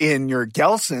out in your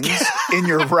Gelson's, in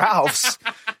your Ralph's.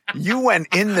 You went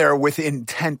in there with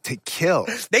intent to kill.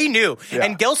 They knew. Yeah.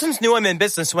 And Gelson's knew I'm in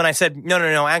business when I said,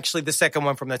 no, actually the second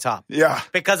one from the top. Yeah.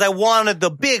 Because I wanted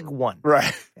the big one.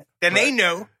 Right. And they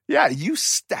knew. Yeah, you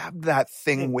stabbed that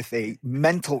thing with a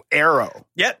mental arrow.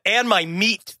 Yep, and my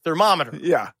meat thermometer.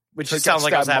 Yeah. Which sounds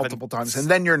like I was having multiple times. And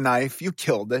then your knife, you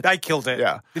killed it. I killed it.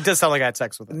 Yeah. It does sound like I had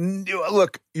sex with it.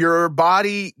 Look, your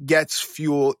body gets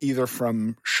fuel either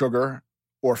from sugar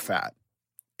or fat.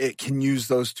 It can use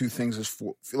those two things as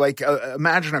fuel.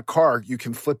 Imagine a car, you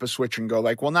can flip a switch and go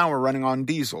like, well, now we're running on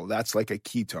diesel. That's like a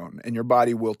ketone, and your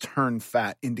body will turn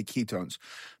fat into ketones.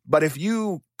 But if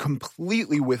you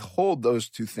completely withhold those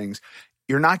two things,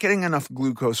 you're not getting enough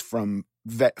glucose from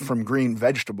green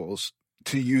vegetables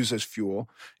to use as fuel,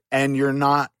 and you're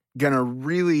not going to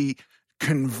really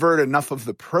convert enough of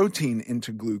the protein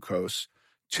into glucose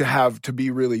to be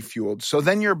really fueled. So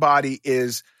then your body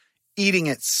is eating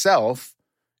itself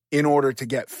in order to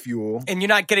get fuel. And you're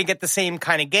not going to get the same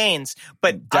kind of gains.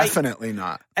 But definitely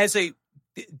not.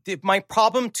 My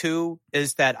problem too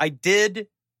is that I did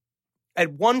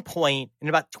at one point in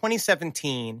about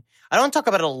 2017, I don't talk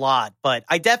about it a lot, but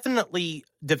I definitely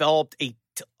developed a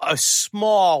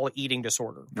small eating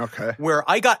disorder. Okay. Where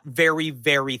I got very,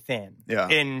 very thin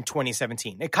in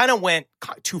 2017. It kind of went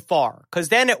too far because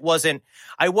then I was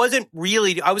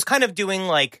kind of doing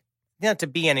not to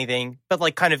be anything,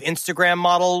 but kind of Instagram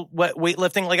model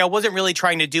weightlifting. I wasn't really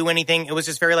trying to do anything. It was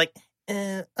just very not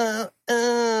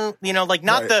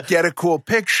get a cool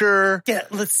picture. Yeah,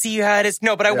 let's see how it is.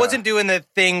 No, but I wasn't doing the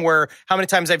thing where how many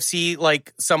times I've seen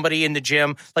somebody in the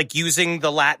gym using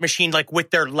the lat machine with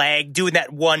their leg, doing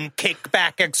that one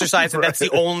kickback exercise, and that's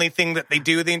the only thing that they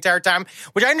do the entire time.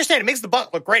 Which I understand, it makes the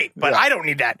butt look great, but I don't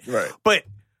need that. Right. But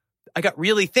I got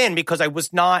really thin because I was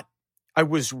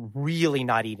really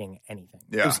not eating anything.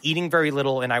 Yeah. I was eating very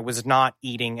little, and I was not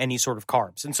eating any sort of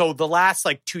carbs. And so the last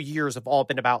 2 years have all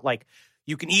been about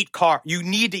you can eat you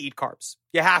need to eat carbs.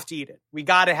 You have to eat it. We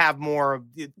got to have more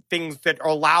things that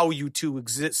allow you to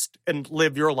exist and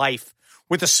live your life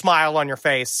with a smile on your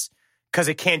face because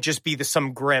it can't just be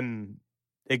some grim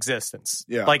existence.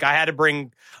 Yeah. Like I had to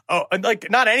bring,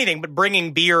 not anything, but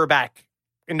bringing beer back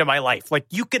into my life. Like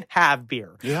you can have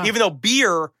beer, even though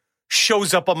beer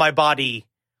shows up on my body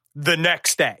the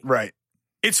next day. Right.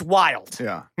 It's wild.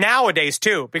 Yeah. Nowadays,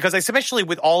 too, because especially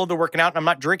with all of the working out and I'm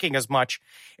not drinking as much,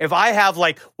 if I have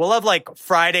we'll have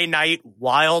Friday night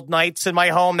wild nights in my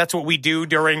home. That's what we do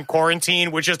during quarantine,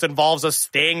 which just involves us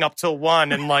staying up till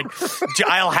 1 and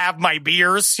I'll have my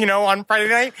beers, on Friday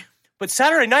night. But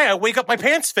Saturday night, I wake up, my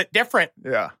pants fit different.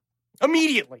 Yeah.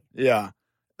 Immediately. Yeah.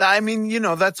 I mean,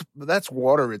 that's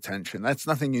water retention. That's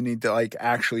nothing you need to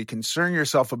actually concern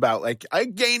yourself about. I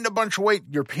gained a bunch of weight.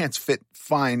 Your pants fit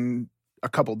fine a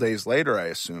couple days later, I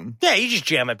assume. Yeah, you just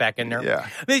jam it back in there. Yeah.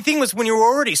 The thing was when you were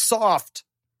already soft,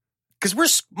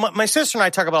 because my sister and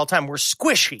I talk about all the time, we're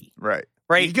squishy. Right.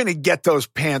 Right. You're going to get those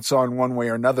pants on one way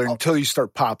or another until you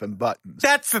start popping buttons.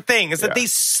 That's the thing, is that they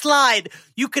slide.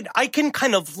 I can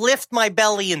kind of lift my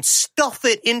belly and stuff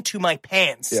it into my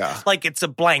pants like it's a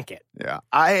blanket. Yeah.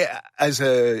 I, as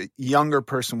a younger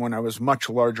person, when I was much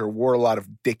larger, wore a lot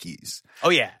of Dickies. Oh,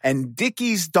 yeah. And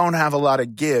Dickies don't have a lot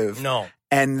of give. No.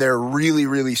 And they're really,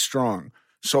 really strong.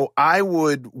 So I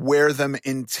would wear them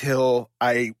until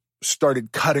I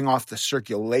started cutting off the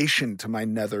circulation to my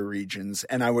nether regions.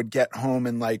 And I would get home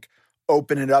and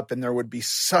open it up and there would be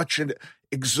such an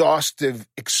exhaustive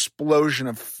explosion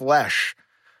of flesh.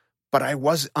 But I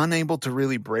was unable to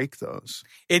really break those.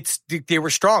 They were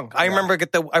strong. I remember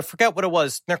I forget what it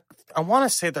was. I want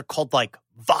to say they're called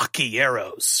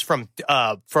Vaqueros from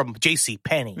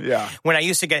JCPenney. Yeah. When I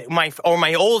used to get my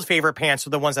old favorite pants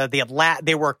were the ones that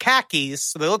they were khakis,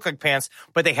 so they looked like pants,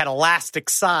 but they had elastic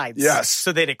sides. Yes.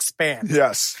 So they'd expand.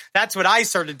 Yes. That's what I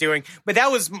started doing. But I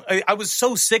was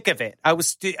so sick of it.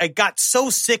 I got so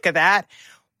sick of that.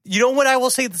 You know what I will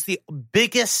say is the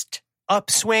biggest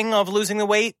upswing of losing the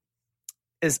weight?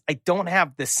 Is I don't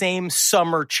have the same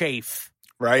summer chafe.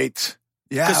 Right.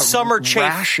 Yeah. The summer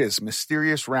chafe.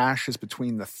 Mysterious rashes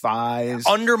between the thighs.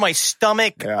 Under my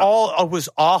stomach. Yeah. It was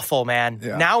awful, man.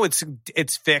 Yeah. Now it's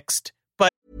fixed. But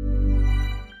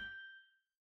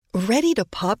Ready to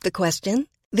pop the question?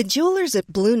 The jewelers at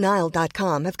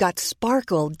BlueNile.com have got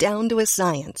sparkle down to a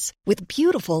science with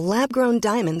beautiful lab-grown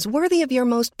diamonds worthy of your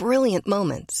most brilliant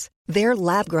moments. Their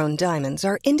lab-grown diamonds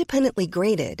are independently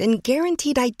graded and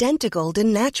guaranteed identical to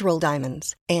natural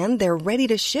diamonds. And they're ready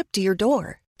to ship to your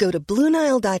door. Go to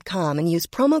BlueNile.com and use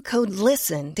promo code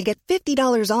LISTEN to get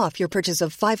 $50 off your purchase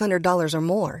of $500 or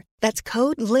more. That's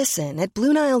code LISTEN at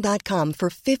BlueNile.com for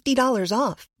 $50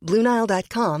 off.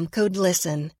 BlueNile.com, code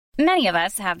LISTEN. Many of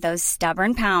us have those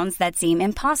stubborn pounds that seem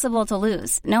impossible to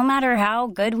lose, no matter how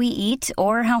good we eat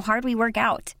or how hard we work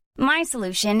out. My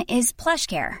solution is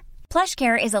PlushCare.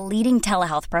 PlushCare is a leading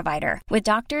telehealth provider with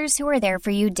doctors who are there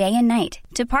for you day and night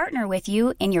to partner with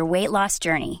you in your weight loss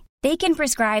journey. They can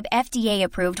prescribe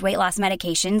FDA-approved weight loss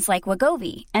medications like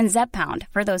Wegovy and Zepbound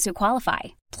for those who qualify.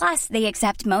 Plus, they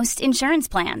accept most insurance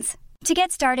plans. To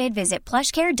get started, visit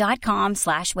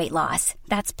plushcare.com/weightloss.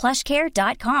 That's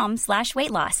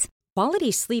plushcare.com/weightloss.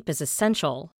 Quality sleep is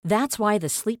essential. That's why the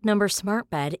Sleep Number Smart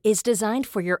Bed is designed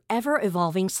for your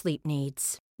ever-evolving sleep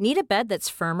needs. Need a bed that's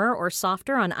firmer or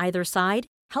softer on either side?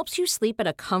 Helps you sleep at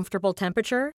a comfortable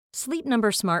temperature? Sleep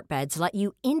Number Smart Beds let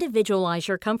you individualize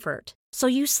your comfort, so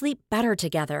you sleep better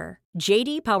together.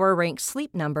 J.D. Power ranks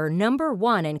Sleep Number number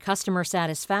 1 in customer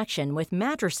satisfaction with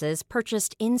mattresses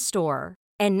purchased in-store.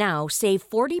 And now, save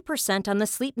 40% on the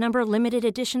Sleep Number Limited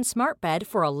Edition Smart Bed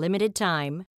for a limited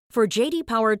time. For J.D.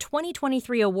 Power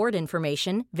 2023 award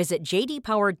information, visit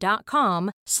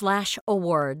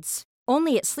jdpower.com/awards.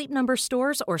 Only at Sleep Number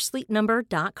stores or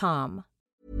sleepnumber.com.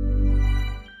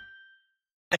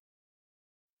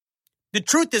 the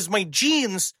truth is my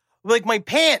jeans, my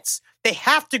pants, they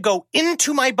have to go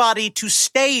into my body to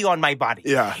stay on my body.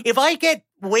 Yeah. If I get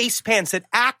waist pants that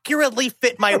accurately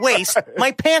fit my waist,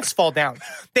 my pants fall down.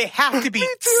 They have to be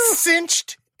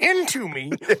cinched into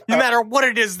me no matter what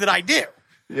it is that I do.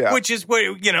 Yeah. Which is what,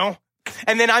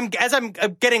 and then as I'm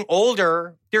getting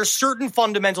older, there's certain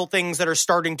fundamental things that are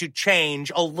starting to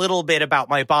change a little bit about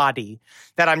my body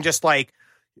that I'm just I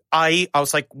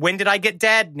was like, when did I get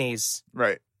dad knees?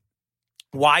 Right.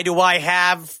 Why do I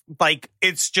have,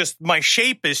 it's just my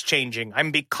shape is changing.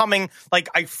 I'm becoming,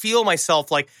 I feel myself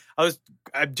I'm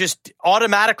just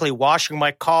automatically washing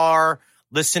my car,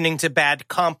 listening to Bad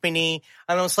Company.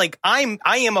 And I was I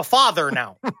am a father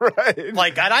now. Right. And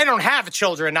I don't have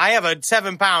children. I have a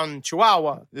 7-pound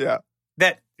chihuahua. Yeah.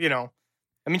 That,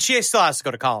 she still has to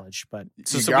go to college, but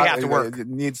so we have to work. It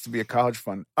needs to be a college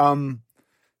fund.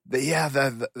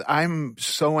 I'm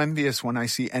so envious when I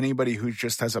see anybody who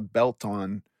just has a belt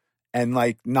on and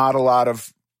like not a lot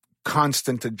of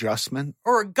constant adjustment.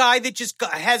 Or a guy that just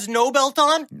has no belt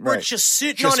on, or it's just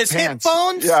sitting on his pants.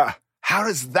 headphones. Yeah. How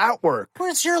does that work?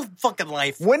 Where's your fucking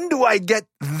life? When do I get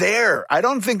there? I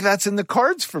don't think that's in the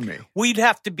cards for me. We'd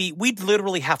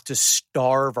literally have to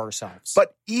starve ourselves.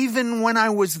 But even when I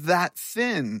was that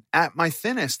thin, at my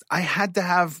thinnest, I had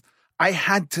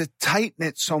to tighten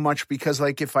it so much because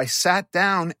like if I sat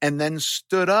down and then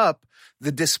stood up,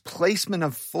 the displacement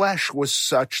of flesh was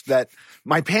such that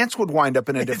my pants would wind up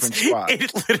in a different spot.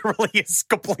 It literally is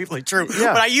completely true.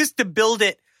 Yeah. But I used to build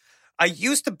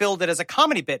it as a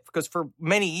comedy bit because for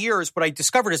many years what I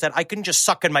discovered is that I couldn't just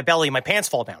suck in my belly and my pants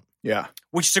fall down. Yeah.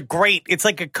 Which is it's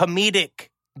like a comedic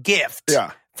gift.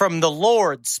 Yeah. From the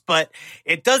Lords, but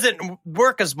it doesn't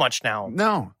work as much now.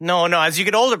 No. As you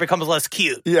get older, it becomes less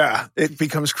cute. Yeah, it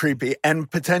becomes creepy and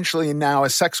potentially now a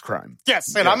sex crime.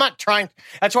 Yes, and I'm not trying.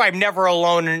 That's why I'm never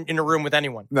alone in a room with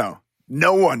anyone. No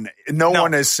one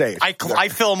is safe. I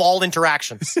film all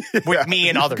interactions with me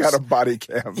and others. Got a body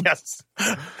cam. Yes.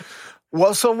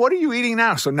 Well, so what are you eating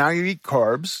now? So now you eat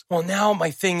carbs. Well, now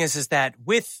my thing is that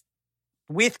with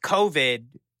COVID,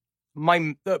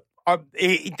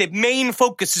 the main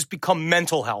focus has become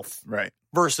mental health, right,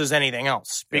 versus anything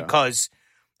else because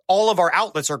all of our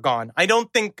outlets are gone.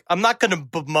 I'm not going to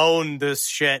bemoan this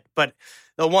shit, but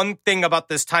the one thing about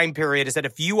this time period is that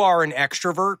if you are an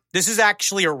extrovert, this is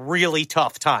actually a really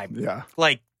tough time. Yeah.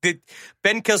 Like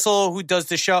Ben Kissel, who does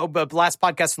the show, last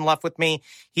podcast and left with me,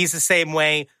 he's the same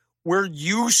way. We're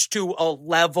used to a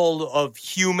level of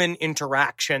human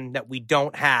interaction that we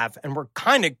don't have. And we're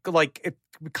kind of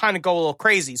we kind of go a little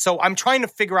crazy. So I'm trying to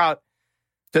figure out.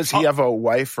 Does he have a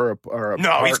wife or a No,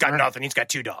 partner? He's got nothing. He's got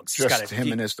 2 dogs. Just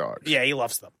him and his dogs. Yeah, he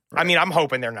loves them. Right. I mean, I'm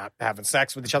hoping they're not having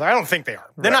sex with each other. I don't think they are.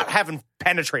 They're not having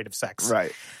penetrative sex.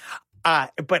 Right.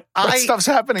 But that stuff's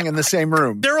happening in the same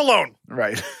room. They're alone.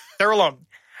 Right. They're alone.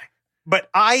 But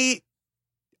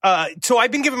so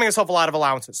I've been giving myself a lot of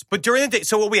allowances. But during the day,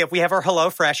 so what we have our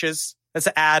HelloFreshes. That's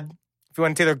an ad. If you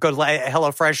want to either go to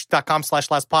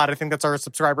HelloFresh.com/lastpod. I think that's our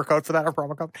subscriber code for that, our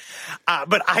promo code.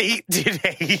 But I did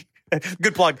a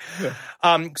good plug.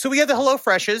 Yeah. So we have the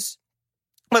HelloFreshes.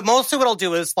 But mostly what I'll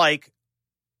do is like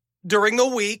during the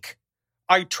week,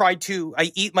 I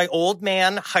eat my Old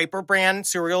Man Hyper brand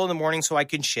cereal in the morning so I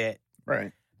can shit.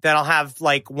 Right. Then I'll have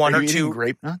like one or two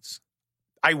grape nuts.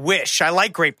 I wish. I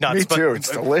like grape nuts. Me too. It's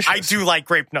delicious. I do like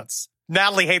grape nuts.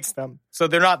 Natalie hates them, so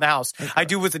they're not in the house. Okay. I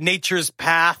do with Nature's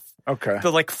Path. Okay.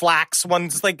 The like flax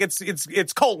ones, like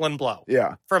it's colon blow.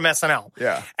 Yeah. From SNL.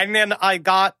 Yeah. And then I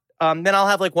got then I'll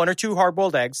have like 1 or 2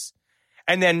 hard-boiled eggs.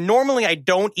 And then normally I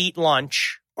don't eat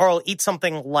lunch or I'll eat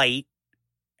something light.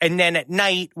 And then at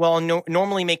night,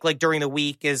 normally make like during the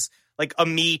week is like a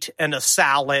meat and a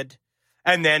salad.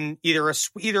 And then either a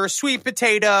sweet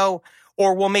potato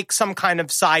or we'll make some kind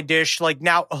of side dish. Like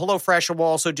now, HelloFresh will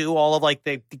also do all of like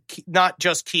the not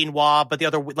just quinoa, but the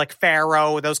other like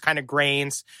farro, those kind of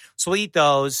grains. So we'll eat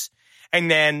those. And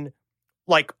then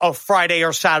like a Friday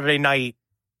or Saturday night,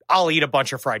 I'll eat a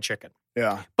bunch of fried chicken.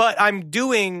 Yeah. But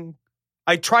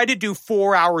I try to do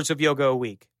 4 hours of yoga a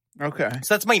week. Okay.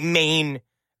 So that's my main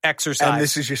exercise. And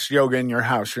this is just yoga in your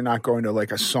house. You're not going to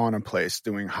like a sauna place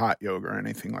doing hot yoga or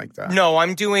anything like that. No,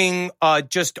 I'm doing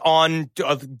just on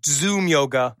Zoom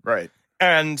yoga. Right.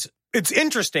 And it's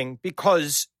interesting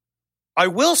because I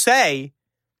will say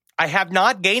I have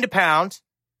not gained a pound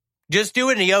just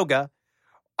doing the yoga.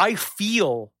 I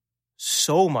feel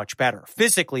so much better,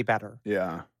 physically better.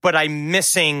 Yeah. But I'm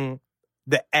missing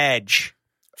the edge.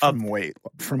 From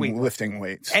lifting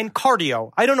weights. And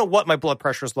cardio. I don't know what my blood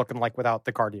pressure is looking like without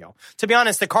the cardio. To be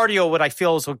honest, the cardio, what I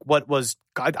feel is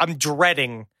I'm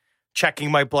dreading checking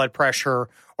my blood pressure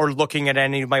or looking at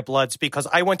any of my bloods because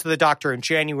I went to the doctor in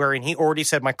January and he already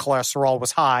said my cholesterol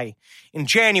was high in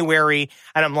January.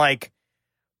 And I'm like,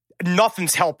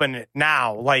 nothing's helping it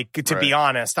now. Like, to be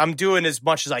honest, I'm doing as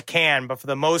much as I can, but for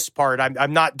the most part,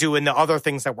 I'm not doing the other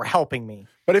things that were helping me.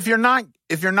 But if you're not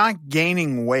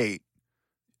gaining weight,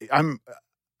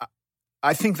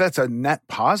 I think that's a net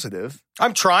positive.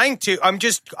 I'm just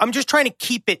trying to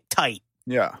keep it tight.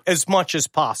 Yeah. As much as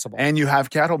possible. And you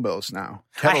have kettlebells now.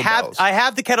 I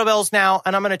have the kettlebells now,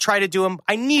 and I'm going to try to do them.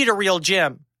 I need a real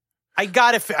gym. I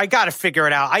gotta figure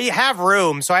it out. I have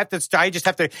room, so I just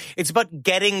have to. It's about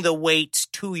getting the weights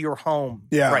to your home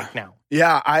right now.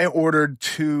 Yeah, I ordered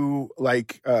 2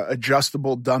 like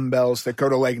adjustable dumbbells that go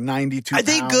to like 92 pounds.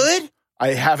 Are they good?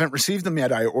 I haven't received them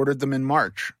yet. I ordered them in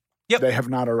March. Yep. They have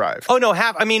not arrived. Oh, no.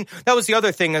 I mean, that was the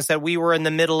other thing is that we were in the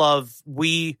middle of,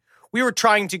 we were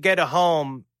trying to get a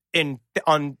home in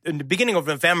the beginning of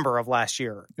November of last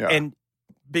year. Yeah. And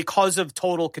because of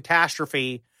total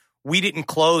catastrophe, we didn't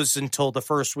close until the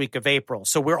first week of April.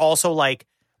 So we're also like,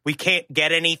 we can't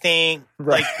get anything.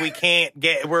 Right. Like we can't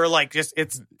get, we're like, just,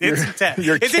 it's intense.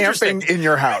 You're It's camping interesting. in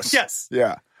your house. Yes.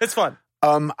 Yeah. It's fun.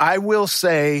 I will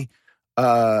say,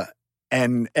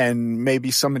 and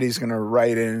maybe somebody's going to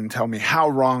write in and tell me how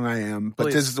wrong I am, but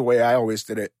Please. this is the way I always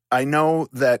did it. I know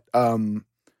that, and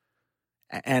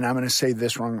I'm going to say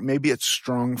this wrong. Maybe it's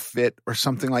Strong Fit or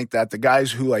something like that. The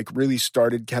guys who like really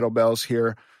started kettlebells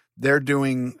here, they're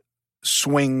doing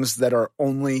swings that are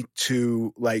only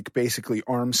to like basically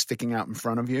arms sticking out in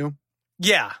front of you.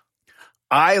 Yeah.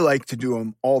 I like to do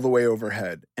them all the way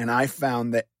overhead. And I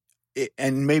found that,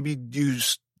 and maybe you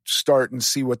start and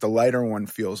see what the lighter one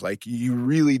feels like. You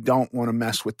really don't want to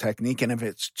mess with technique. And if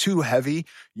it's too heavy,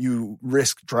 you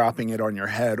risk dropping it on your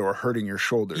head or hurting your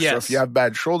shoulders. Yes. So if you have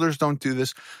bad shoulders, don't do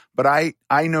this. But I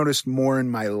noticed more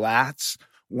in my lats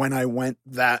when I went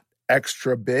that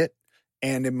extra bit,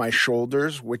 and in my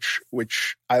shoulders,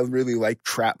 which I really like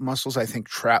trap muscles. I think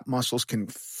trap muscles can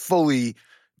fully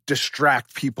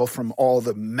distract people from all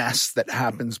the mess that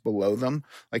happens below them.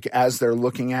 Like as they're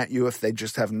looking at you, if they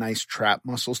just have nice trap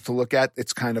muscles to look at,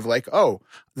 it's kind of like, oh,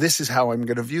 this is how I'm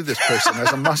going to view this person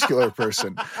as a muscular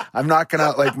person. I'm not going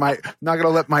to not going to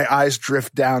let my eyes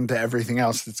drift down to everything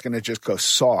else that's going to just go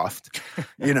soft,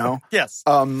 you know? Yes.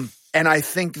 And I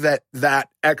think that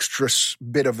extra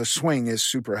bit of a swing is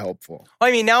super helpful.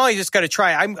 I mean, now I just got to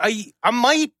try. I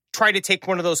might try to take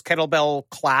one of those kettlebell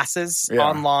classes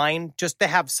online just to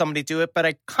have somebody do it. But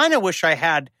I kind of wish I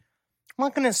had, I'm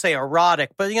not going to say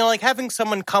erotic, but, like having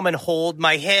someone come and hold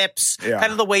my hips,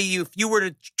 kind of the way if you were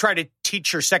to try to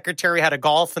teach your secretary how to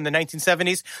golf in the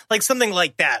 1970s, like something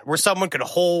like that, where someone could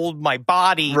hold my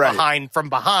body from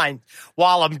behind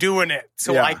while I'm doing it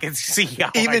so I can see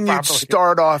how even you'd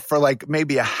start off for like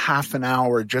maybe a half an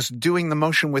hour just doing the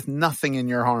motion with nothing in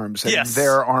your arms and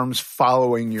their arms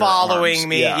following your arms.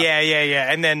 Me.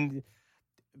 Yeah. And then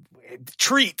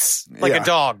treats like a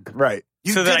dog. Right.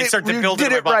 So that I start to build it. You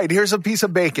did it right. Here's a piece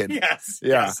of bacon. Yes.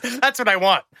 Yeah. Yes. That's what I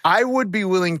want. I would be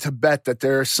willing to bet that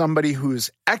there's somebody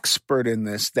who's expert in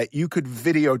this that you could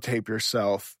videotape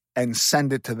yourself and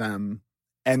send it to them,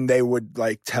 and they would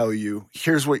like tell you,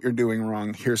 here's what you're doing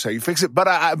wrong. Here's how you fix it. But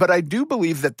I do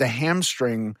believe that the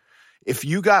hamstring, if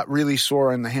you got really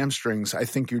sore in the hamstrings, I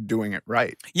think you're doing it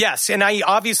right. Yes. And I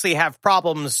obviously have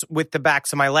problems with the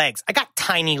backs of my legs. I got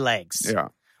tiny legs. Yeah.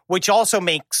 Which also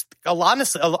makes,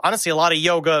 honestly, a lot of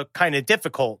yoga kind of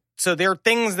difficult. So there are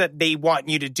things that they want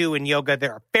you to do in yoga that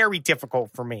are very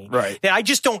difficult for me. Right. That I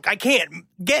can't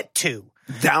get to.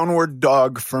 Downward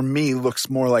dog for me looks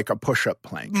more like a push-up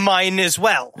plank. Mine as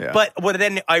well. Yeah. But what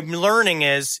then I'm learning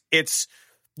is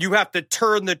you have to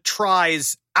turn the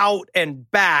tries out and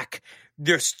back.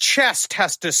 This chest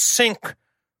has to sink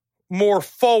more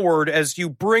forward as you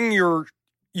bring your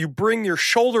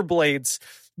shoulder blades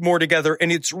more together,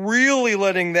 and it's really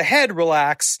letting the head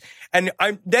relax. And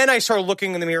then I started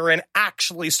looking in the mirror and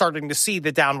actually starting to see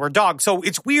the downward dog. So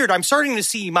it's weird. I'm starting to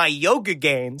see my yoga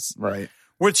gains, right,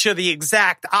 which are the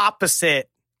exact opposite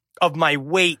of my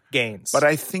weight gains. But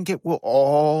I think it will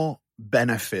all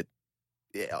benefit.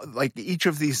 Like each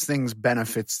of these things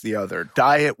benefits the other.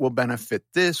 Diet will benefit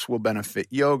this, will benefit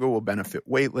yoga, will benefit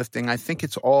weightlifting. I think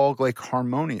it's all like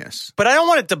harmonious. But I don't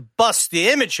want it to bust the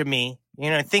image of me,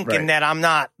 thinking that I'm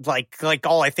not like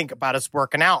all I think about is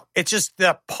working out. It's just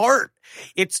the part.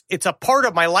 It's a part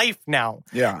of my life now.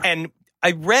 Yeah. And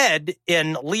I read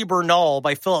in Liber Null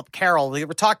by Philip Carroll, they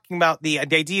were talking about the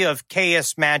idea of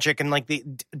chaos magic and like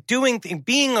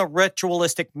being a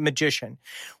ritualistic magician.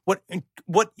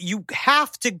 What you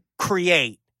have to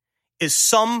create is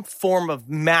some form of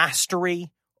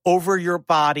mastery over your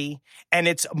body, and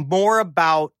it's more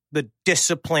about the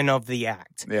discipline of the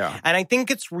act. Yeah. And I think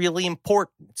it's really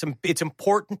important. It's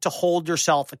important to hold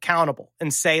yourself accountable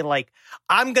and say, like,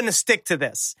 I'm going to stick to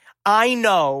this. I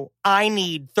know I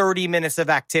need 30 minutes of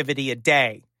activity a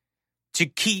day to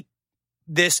keep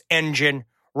this engine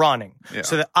running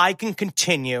so that I can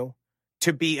continue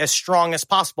to be as strong as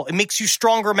possible. It makes you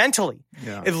stronger mentally.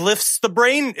 Yeah. It lifts the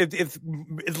brain.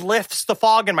 It lifts the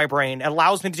fog in my brain. It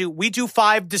allows me we do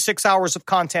 5 to 6 hours of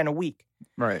content a week.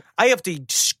 Right. I have to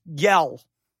yell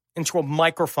into a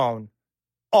microphone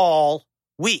all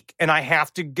week, and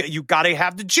you got to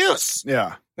have the juice.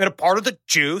 Yeah. And a part of the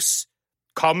juice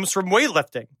comes from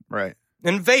weightlifting. Right.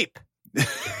 And vape.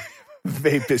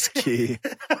 Vape is key.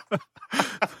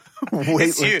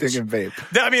 Weightlifting and vape.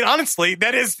 I mean, honestly,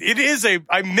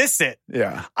 I miss it.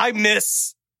 Yeah. I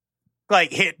miss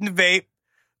like hitting the vape,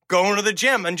 going to the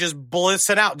gym and just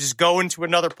blissing out, just going to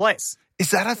another place.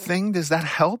 Is that a thing? Does that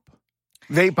help?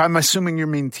 Vape, I'm assuming you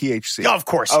mean THC. Of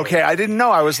course. Okay, I didn't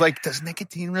know. I was like, does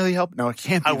nicotine really help? No, it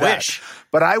can't be I that. wish.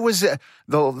 But I was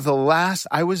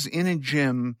I was in a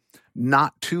gym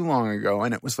not too long ago,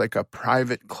 and it was like a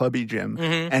private clubby gym,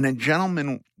 and a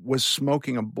gentleman was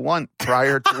smoking a blunt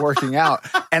prior to working out,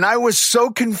 and I was so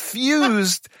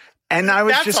confused, and I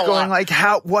was just going like,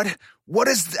 how do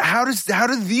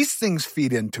these things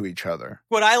feed into each other?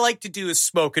 What I like to do is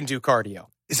smoke and do cardio.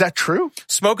 Is that true?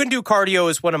 Smoke and do cardio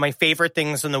is one of my favorite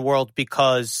things in the world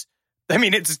because, I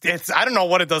mean, it's I don't know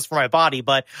what it does for my body,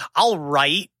 but I'll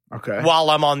write while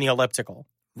I'm on the elliptical.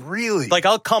 Really? Like,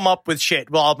 I'll come up with shit.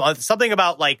 Well, something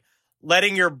about, like,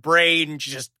 letting your brain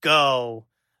just go,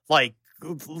 like,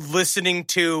 listening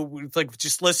to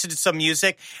some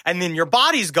music, and then your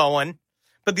body's going,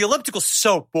 but the elliptical's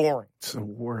so boring. It's the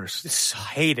worst. I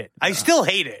hate it. Yeah. I still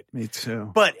hate it. Me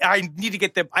too. But I need to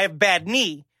get I have bad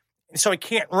knee, so I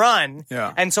can't run.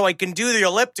 Yeah. And so I can do the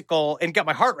elliptical and get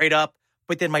my heart rate up,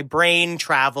 but then my brain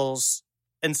travels,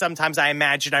 and sometimes I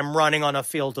imagine I'm running on a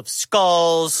field of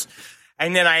skulls.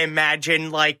 And then I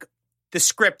imagine, like, the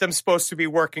script I'm supposed to be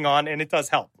working on, and it does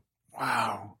help.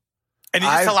 Wow. And it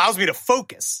just allows me to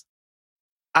focus.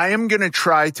 I am going to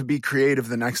try to be creative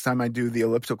the next time I do the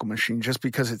elliptical machine, just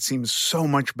because it seems so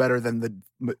much better than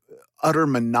the utter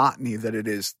monotony that it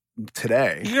is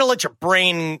today. You're going to let your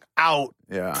brain out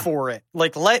for it.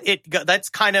 Like, let it go.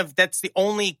 That's the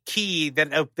only key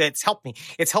that's helped me.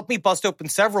 It's helped me bust open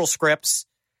several scripts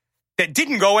that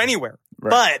didn't go anywhere.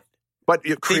 Right. But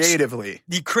creatively.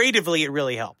 Creatively, it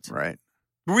really helped. Right.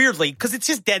 Weirdly, because it's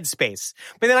just dead space.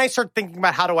 But then I start thinking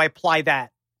about how do I apply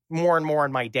that more and more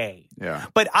in my day. Yeah.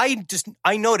 But I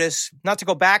notice, not to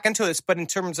go back into this, but in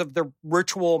terms of the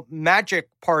ritual magic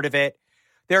part of it,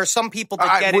 there are some people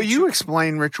that get Will you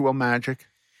explain ritual magic?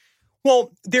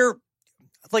 Well, they're,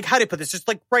 like, how do I put this? Just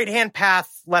like right-hand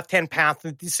path, left-hand path.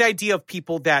 This idea of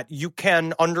people that you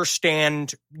can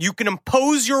understand, you can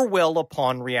impose your will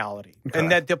upon reality. Okay.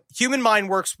 And that the human mind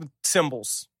works with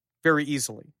symbols very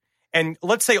easily. And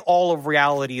let's say all of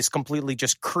reality is completely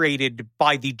just created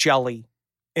by the jelly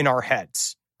in our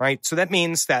heads, right? So that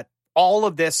means that all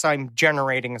of this I'm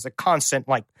generating is a constant,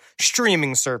 like,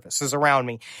 streaming service is around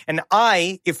me. And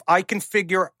if I can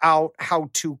figure out how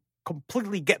to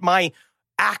completely get my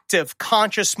active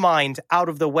conscious mind out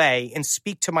of the way and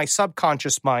speak to my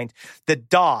subconscious mind, the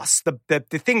DOS, the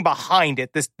thing behind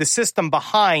it, the system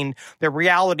behind the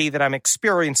reality that I'm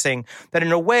experiencing, that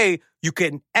in a way you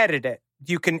can edit it.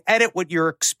 You can edit what you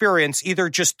experience either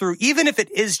just through, even if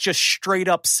it is just straight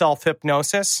up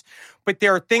self-hypnosis, but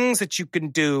there are things that you can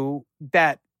do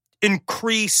that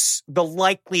increase the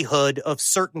likelihood of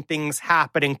certain things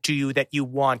happening to you that you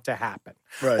want to happen.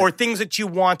 Right. Or things that you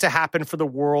want to happen for the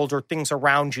world or things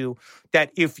around you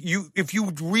that if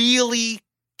you really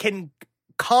can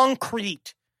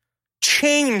concrete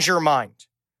change your mind,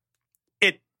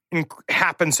 it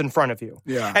happens in front of you.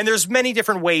 Yeah. And there's many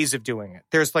different ways of doing it.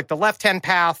 There's like the left-hand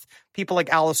path, people like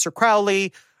Aleister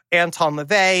Crowley, Anton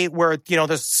LaVey, where,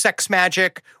 there's sex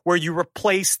magic, where you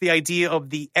replace the idea of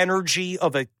the energy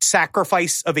of a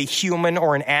sacrifice of a human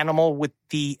or an animal with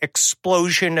the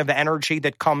explosion of energy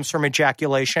that comes from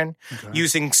ejaculation,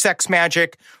 using sex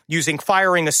magic, using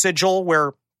firing a sigil,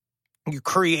 where you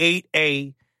create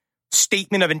a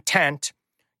statement of intent.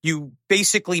 You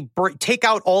basically take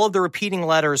out all of the repeating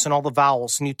letters and all the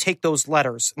vowels, and you take those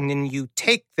letters, and then you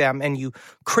take them and you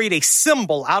create a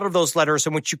symbol out of those letters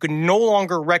in which you can no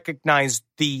longer recognize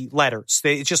the letters.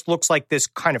 It just looks like this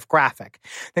kind of graphic.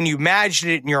 Then you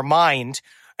imagine it in your mind,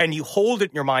 and you hold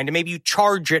it in your mind, and maybe you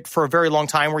charge it for a very long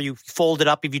time, where you fold it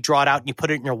up, if you draw it out, and you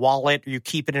put it in your wallet, or you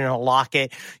keep it in a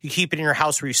locket, you keep it in your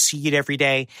house where you see it every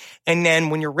day. And then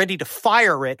when you're ready to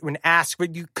fire it,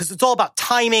 because it's all about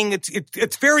timing,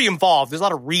 it's very involved. There's a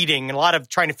lot of reading and a lot of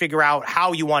trying to figure out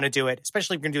how you want to do it,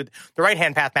 especially if you're going to do the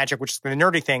right-hand path magic, which is the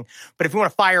nerdy thing. But if you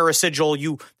want to fire a sigil,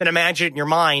 you then imagine it in your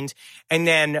mind, and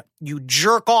then you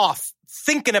jerk off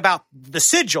thinking about the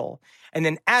sigil. And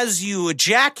then as you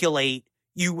ejaculate,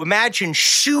 you imagine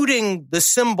shooting the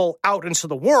symbol out into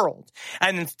the world.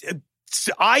 And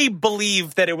I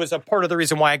believe that it was a part of the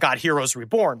reason why I got Heroes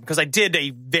Reborn, because I did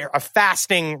a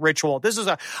fasting ritual.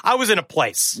 I was in a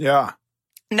place. Yeah.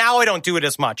 Now I don't do it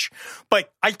as much,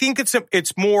 but I think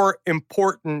it's more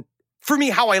important for me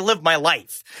how I live my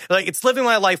life. Like, it's living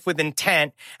my life with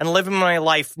intent and living my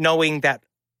life knowing that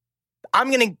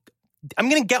I'm going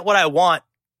to get what I want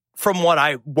from what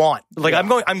I want. Like,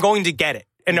 I'm going to get it.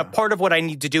 And a part of what I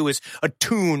need to do is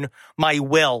attune my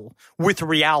will with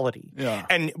reality. Yeah.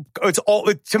 And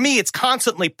to me, it's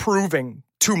constantly proving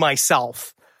to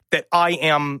myself that I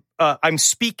am I'm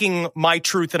speaking my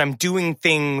truth and I'm doing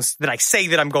things that I say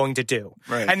that I'm going to do.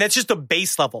 Right. And that's just a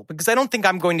base level, because I don't think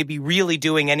I'm going to be really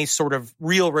doing any sort of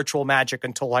real ritual magic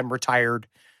until I'm retired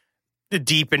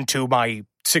deep into my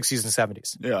 60s and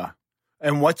 70s. Yeah.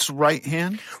 And what's right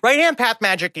hand? Right hand path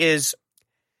magic is,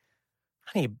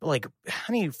 how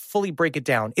do you fully break it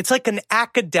down? It's like an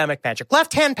academic magic.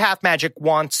 Left hand path magic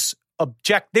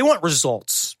they want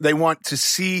results. They want to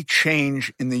see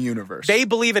change in the universe. They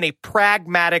believe in a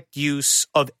pragmatic use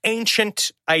of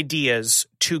ancient ideas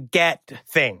to get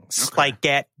things, like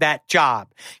get that job,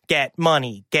 get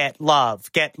money, get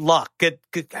love, get luck, get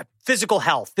physical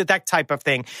health, that type of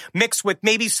thing, mixed with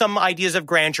maybe some ideas of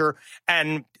grandeur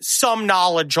and some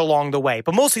knowledge along the way.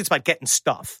 But mostly it's about getting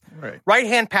stuff. Right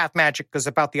hand path magic is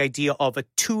about the idea of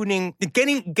gaining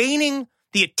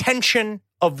the attention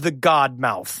of the God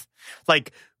mouth.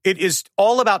 Like, it is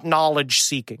all about knowledge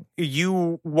seeking.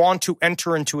 You want to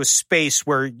enter into a space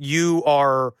where you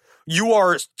are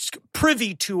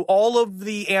privy to all of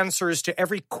the answers to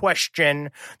every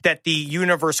question that the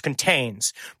universe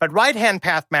contains. But right-hand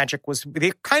path magic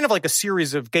they're kind of like a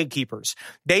series of gatekeepers.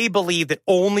 They believe that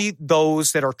only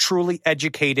those that are truly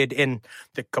educated in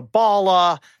the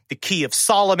Kabbalah, the Key of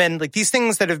Solomon, like these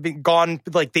things that have been gone,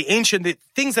 like the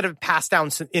things that have passed down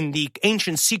in the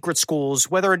ancient secret schools,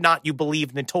 whether or not you believe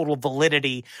in the total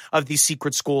validity of these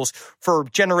secret schools for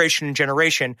generation and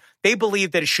generation, they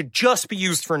believe that it should just be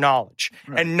used for knowledge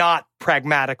and not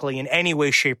pragmatically in any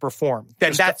way, shape, or form.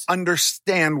 Just to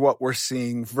understand what we're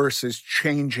seeing versus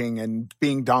changing and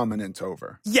being dominant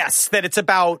over. Yes, that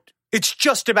it's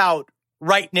just about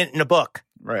writing it in a book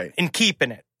and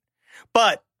keeping it.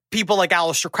 But people like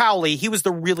Aleister Crowley, he was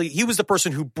the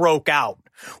person who broke out,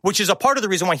 which is a part of the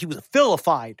reason why he was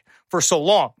vilified for so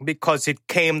long, because it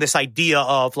came this idea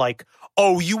of like,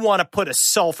 oh, you want to put a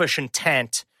selfish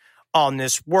intent on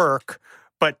this work.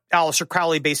 But Aleister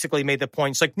Crowley basically made the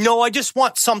point, it's like, no, I just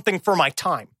want something for my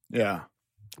time. Yeah.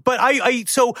 But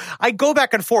so I go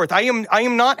back and forth. I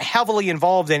am not heavily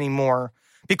involved anymore,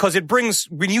 because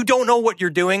when you don't know what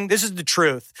you're doing, this is the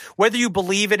truth. Whether you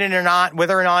believe in it or not,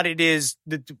 whether or not it is,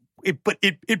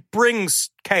 it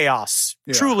brings chaos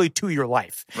truly to your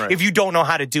life if you don't know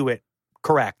how to do it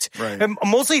correct. And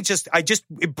mostly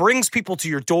it brings people to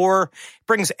your door,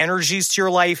 brings energies to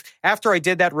your life. After I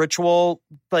did that ritual,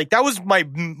 like that was my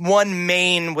one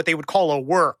main, what they would call a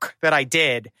work that I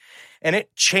did. And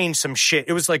it changed some shit.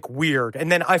 It was like weird.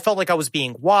 And then I felt like I was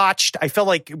being watched. I felt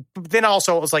like, then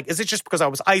also it was like, is it just because I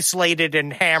was isolated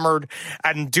and hammered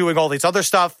and doing all these other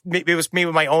stuff? It was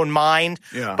maybe my own mind.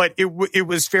 Yeah. But it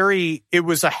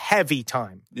was a heavy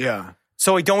time. Yeah.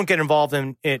 So I don't get involved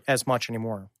in it as much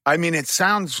anymore. I mean, it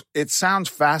sounds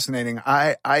fascinating.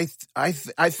 I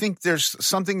think there's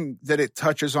something that it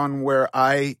touches on where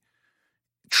I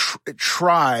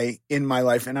try in my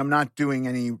life, and I'm not doing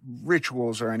any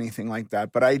rituals or anything like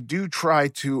that, but I do try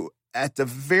to, at the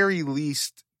very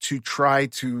least, to try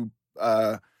to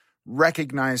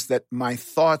recognize that my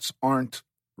thoughts aren't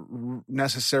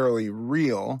necessarily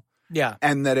real. Yeah.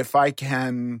 And that if I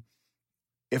can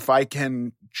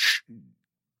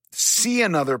see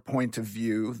another point of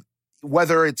view,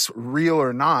 whether it's real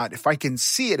or not, if I can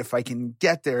see it, if I can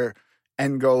get there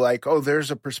and go like, oh,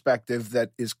 there's a perspective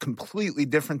that is completely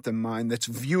different than mine, that's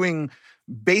viewing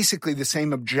basically the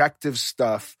same objective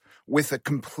stuff with a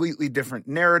completely different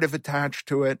narrative attached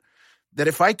to it, that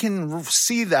if I can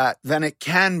see that, then it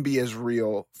can be as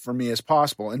real for me as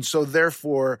possible. And so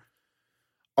therefore,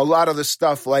 a lot of the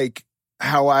stuff like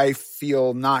how I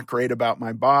feel not great about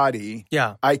my body,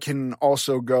 I can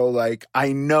also go like,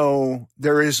 I know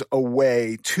there is a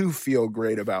way to feel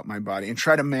great about my body and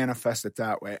try to manifest it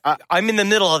that way. I'm in the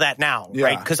middle of that now,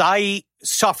 right? Because I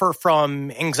suffer from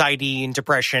anxiety and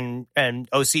depression and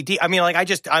OCD. I mean, like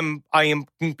I am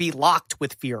be locked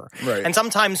with fear. Right. And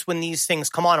sometimes when these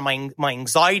things come on and my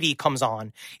anxiety comes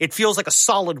on, it feels like a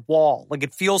solid wall. Like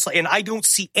it feels like, and I don't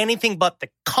see anything but the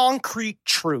concrete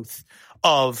truth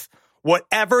of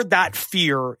whatever that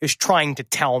fear is trying to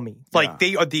tell me. Like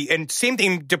they are and same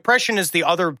thing, depression is the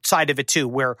other side of it too,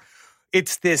 where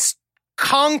it's this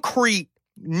concrete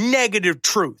negative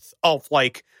truth of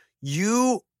like,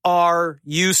 you are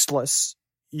useless.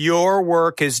 Your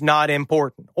work is not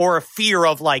important. Or a fear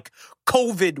of like,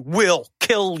 COVID will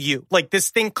kill you. Like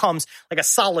this thing comes like a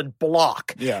solid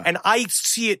block. Yeah. And I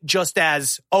see it just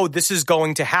as, oh, this is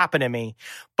going to happen to me.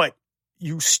 But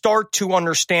you start to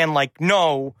understand like,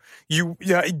 no,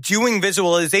 doing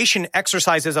visualization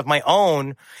exercises of my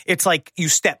own, it's like you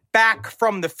step back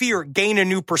from the fear, gain a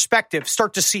new perspective,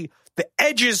 start to see the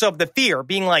edges of the fear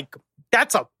being like,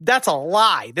 that's a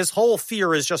lie. This whole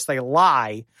fear is just a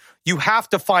lie. You have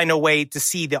to find a way to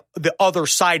see the other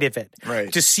side of it,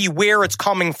 right? To see where it's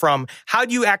coming from. How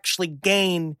do you actually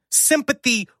gain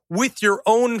sympathy with your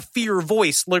own fear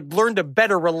voice? Learn to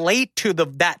better relate to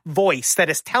that voice that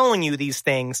is telling you these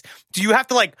things. Do you have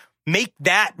to like make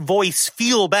that voice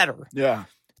feel better? Yeah.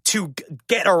 To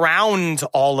get around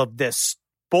all of this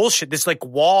bullshit, this like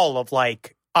wall of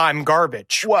like, I'm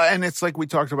garbage. Well, and it's like we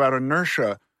talked about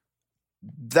inertia.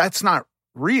 That's not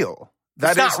real.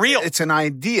 It's not real. It's an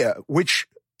idea, which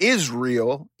is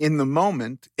real in the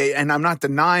moment. And I'm not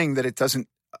denying that it doesn't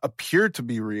appear to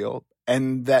be real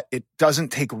and that it doesn't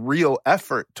take real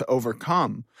effort to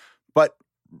overcome. But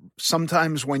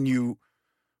sometimes for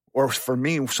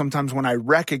me, sometimes when I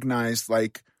recognize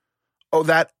like, oh,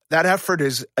 that effort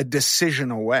is a decision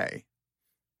away.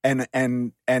 And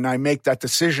I make that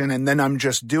decision and then I'm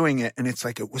just doing it. And it's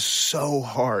like, it was so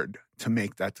hard to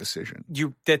make that decision.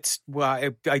 That's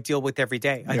what I deal with every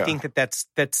day. I think that's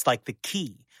like the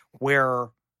key where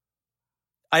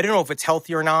I don't know if it's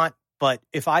healthy or not, but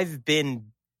if I've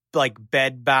been like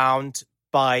bed bound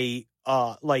by,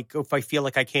 like if I feel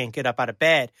like I can't get up out of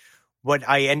bed, what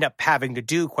I end up having to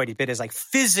do quite a bit is like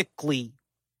physically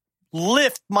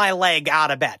lift my leg out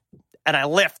of bed. And I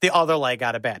lift the other leg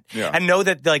out of bed. Yeah. And know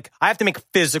that like I have to make a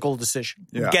physical decision.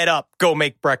 Yeah. Get up, go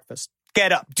make breakfast.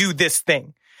 Get up, do this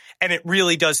thing. And it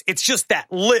really does. It's just that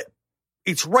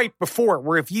it's right before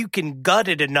where if you can gut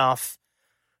it enough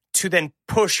to then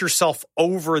push yourself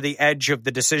over the edge of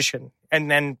the decision and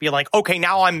then be like, okay,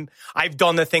 now I've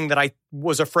done the thing that I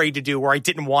was afraid to do or I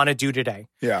didn't want to do today.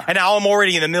 Yeah. And now I'm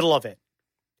already in the middle of it.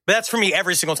 But that's for me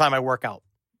every single time I work out.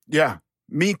 Yeah.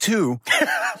 Me too.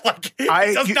 Like, it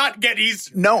does not get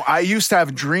easy. No, I used to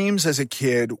have dreams as a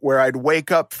kid where I'd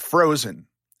wake up frozen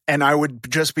and I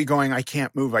would just be going, I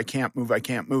can't move, I can't move, I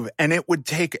can't move. And it would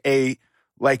take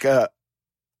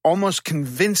almost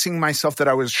convincing myself that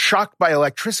I was shocked by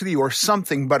electricity or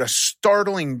something, but a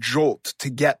startling jolt to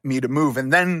get me to move.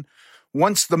 And then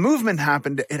once the movement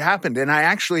happened, it happened. And I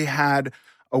actually had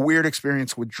a weird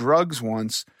experience with drugs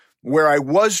once where I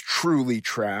was truly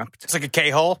trapped. It's like a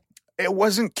K-hole? It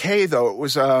wasn't K though. It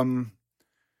was, in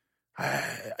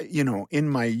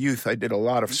my youth, I did a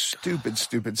lot of stupid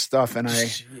stuff. And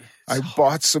I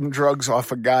bought some drugs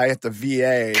off a guy at the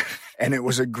VA and it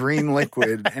was a green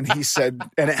liquid. And he said,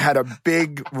 and it had a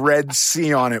big red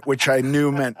C on it, which I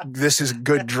knew meant this is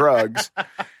good drugs.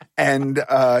 And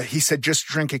he said, just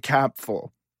drink a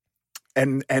capful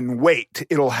and wait,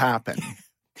 it'll happen.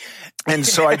 And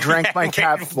so I drank my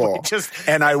capful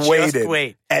and I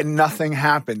waited and nothing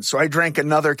happened. So I drank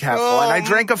another capful and I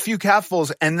drank a few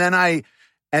capfuls and then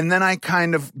I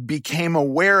kind of became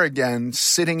aware again,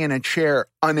 sitting in a chair,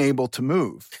 unable to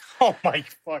move. Oh my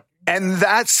fuck. And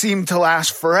that seemed to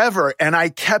last forever. And I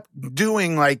kept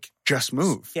doing like, just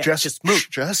move,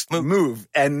 just move.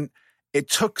 And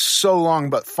it took so long,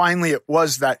 but finally it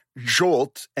was that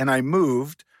jolt and I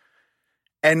moved.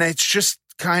 And it's just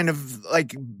kind of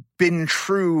like been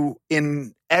true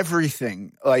in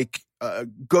everything. Like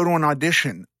go to an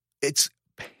audition. It's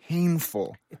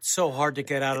painful. It's so hard to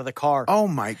get out of the car. Oh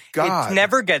my God. It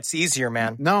never gets easier,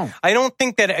 man. No. I don't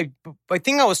think that I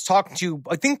think I was talking to you.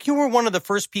 I think you were one of the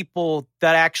first people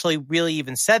that actually really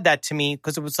even said that to me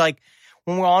because it was like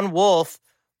when we were on Wolf,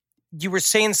 you were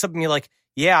saying something, you're like,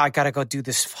 yeah, I got to go do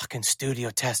this fucking studio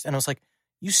test. And I was like,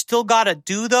 you still got to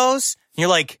do those? And you're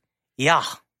like, yeah,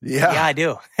 I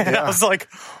do. And I was like,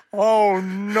 oh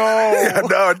no.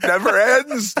 No, it never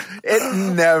ends.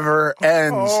 It never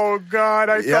ends. Oh God.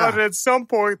 I thought at some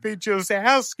point they just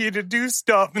ask you to do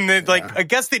stuff. And then I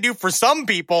guess they do for some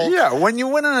people. Yeah. When you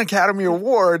win an Academy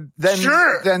Award,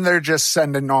 then they're just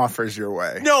sending offers your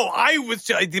way. No,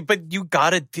 but you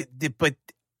gotta, but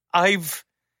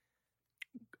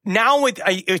now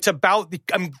it's about,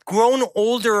 I'm grown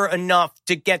older enough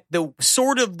to get the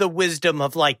sort of the wisdom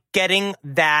of like getting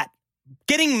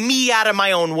me out of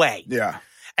my own way. Yeah.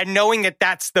 And knowing that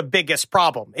that's the biggest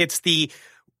problem. It's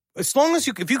as long as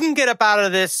if you can get up out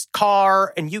of this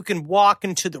car and you can walk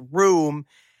into the room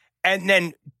and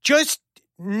then just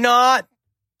not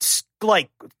like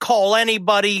call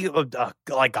anybody like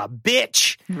a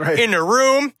bitch in the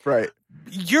room. Right.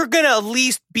 You're going to at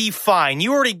least be fine.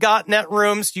 You already got in that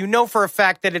room, so you know for a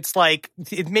fact that it's like,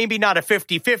 it maybe not a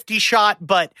 50-50 shot,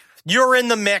 but you're in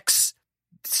the mix.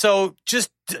 So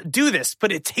just do this,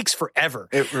 but it takes forever.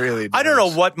 It really does. I don't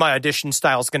know what my audition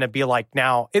style is going to be like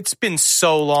now. It's been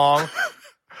so long.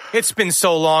 I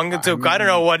don't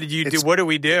know, what did you do? What do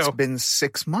we do? It's been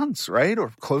 6 months, right?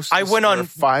 Or close to I went on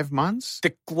 5 months?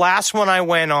 The last one I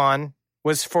went on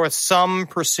was for some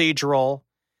procedural,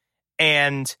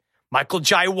 and Michael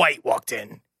Jai White walked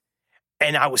in.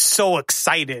 And I was so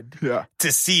excited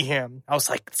to see him. I was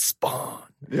like, Spawn.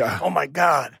 Yeah. Oh, my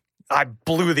God. I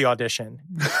blew the audition.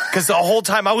 Because the whole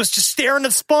time I was just staring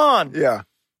at Spawn. Yeah.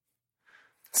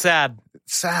 Sad.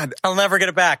 I'll never get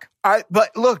it back.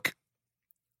 But look,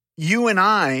 you and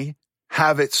I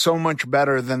have it so much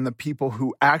better than the people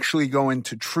who actually go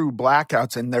into true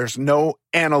blackouts and there's no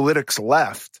analytics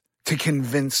left to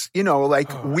convince,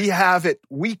 we have it.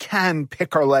 We can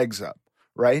pick our legs up,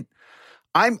 right?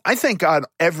 I thank God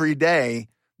every day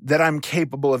that I'm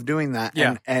capable of doing that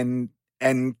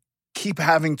and keep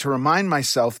having to remind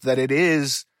myself that it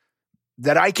is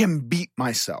that I can beat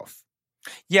myself.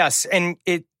 Yes. And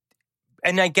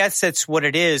I guess that's what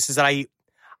it is that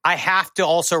I have to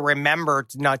also remember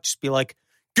to not just be like,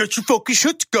 get your fucking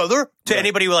shit together to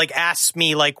anybody who like asks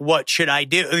me like, what should I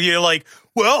do? You're like,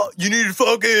 well, you need to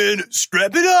fucking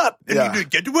strap it up and you need to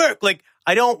get to work. Like,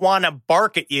 I don't want to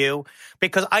bark at you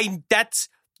because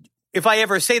if I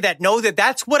ever say that, know that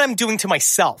that's what I'm doing to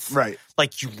myself. Right.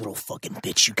 Like, you little fucking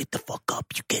bitch, you get the fuck up.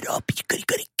 You get up. You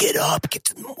gotta get up. Get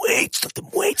some weights. Lift them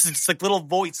weights. It's like little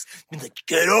voice. I'm like,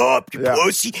 get up, you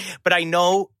pussy. But I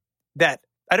know that,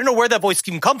 I don't know where that voice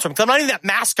even comes from because I'm not even that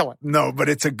masculine. No, but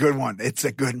it's a good one. It's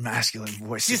a good masculine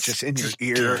voice. It's just in your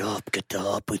ear. Get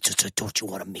up. It's just, don't you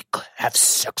want to have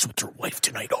sex with your wife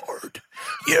tonight hard?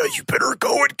 Yeah, you better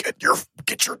go and get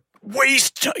your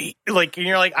waist tight. Like, and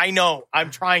you're like, I know,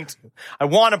 I'm trying to. I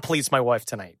want to please my wife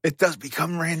tonight. It does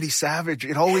become Randy Savage.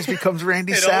 It always becomes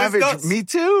Randy Savage. Does. Me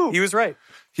too. He was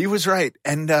right.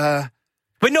 And, but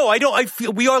no, I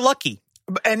feel we are lucky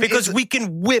because we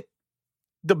can whip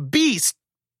the beast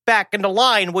back into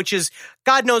line, which is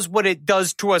God knows what it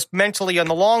does to us mentally in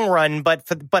the long run, but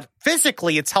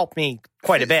physically it's helped me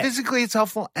quite a bit. Physically it's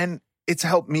helpful and it's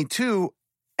helped me too.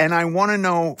 And I want to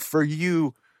know for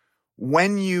you,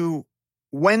 when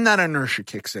that inertia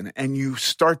kicks in and you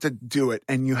start to do it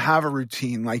and you have a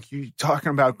routine, like you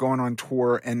talking about going on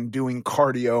tour and doing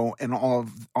cardio and all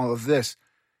of this,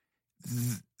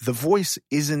 the voice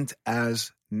isn't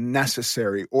as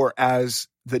necessary or as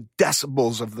the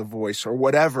decibels of the voice or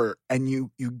whatever, and you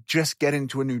just get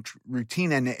into a new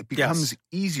routine and it becomes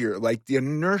easier. Like the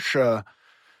inertia.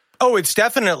 Oh, it's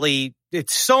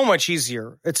so much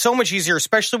easier. It's so much easier,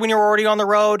 especially when you're already on the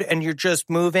road and you're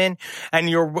just moving and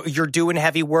you're doing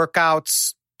heavy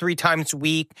workouts 3 times a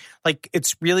week. Like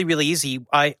it's really, really easy.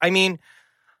 I mean,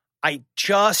 I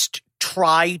just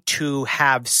try to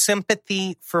have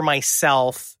sympathy for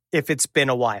myself if it's been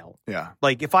a while. Yeah.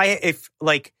 Like if I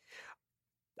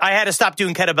had to stop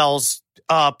doing kettlebells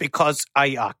because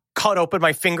I cut open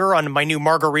my finger on my new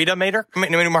margarita maker.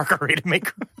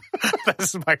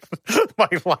 This is my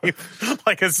life.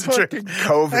 Like it's fucking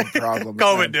COVID problem.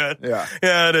 COVID, dude.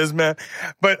 Yeah, it is, man.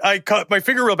 But I cut my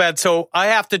finger real bad, so I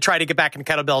have to try to get back into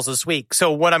kettlebells this week.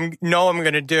 So what I'm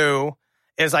going to do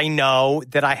is I know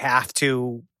that I have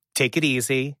to take it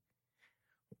easy.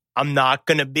 I'm not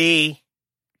going to be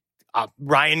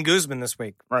Ryan Guzman this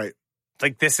week. Right.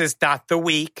 Like, this is not the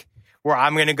week where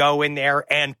I'm going to go in there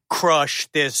and crush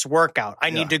this workout. I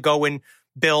need to go and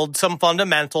build some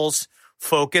fundamentals,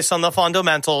 focus on the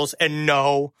fundamentals, and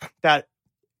know that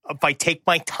if I take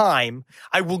my time,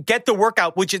 I will get the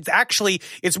workout, which is actually,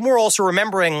 it's more also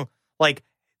remembering, like,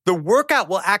 the workout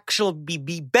will actually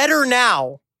be better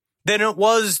now than it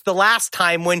was the last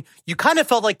time when you kind of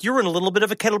felt like you were in a little bit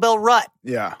of a kettlebell rut.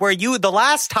 Yeah. Where the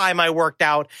last time I worked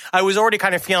out, I was already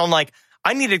kind of feeling like,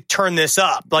 I need to turn this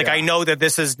up. Like, I know that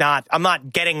this is I'm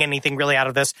not getting anything really out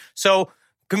of this. So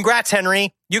congrats,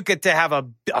 Henry. You get to have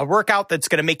a workout that's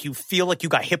going to make you feel like you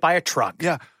got hit by a truck.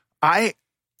 Yeah. I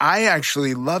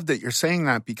actually love that you're saying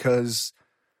that because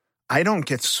I don't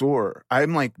get sore.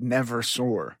 I'm like never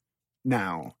sore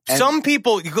now. And some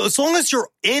people, as long as you're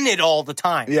in it all the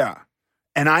time. Yeah.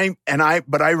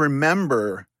 But I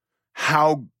remember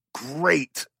how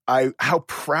great how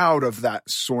proud of that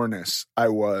soreness I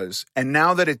was. And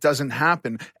now that it doesn't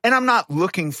happen, and I'm not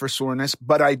looking for soreness,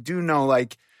 but I do know,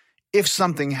 like, if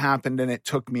something happened and it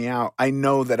took me out, I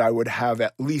know that I would have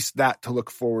at least that to look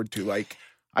forward to. Like,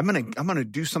 I'm gonna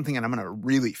do something and I'm gonna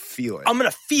really feel it. I'm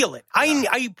gonna feel it.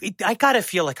 Yeah. I gotta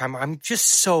feel like I'm just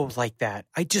so like that.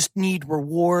 I just need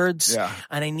rewards,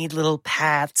 and I need little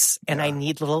pats, and I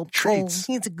need little treats.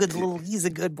 He's a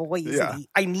good boy.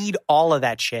 I need all of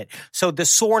that shit. So the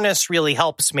soreness really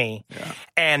helps me,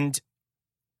 and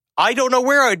I don't know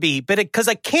where I would be, but because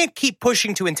I can't keep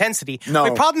pushing to intensity. No. My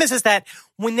problem is that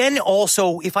when then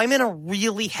also if I'm in a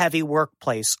really heavy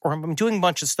workplace or I'm doing a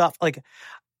bunch of stuff like.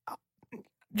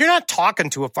 you're not talking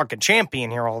to a fucking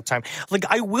champion here all the time. Like,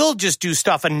 I will just do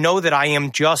stuff and know that I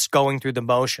am just going through the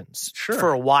motions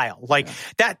for a while. Like,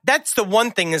 that's the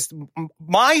one thing is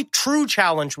my true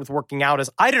challenge with working out is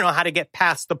I don't know how to get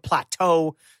past the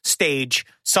plateau stage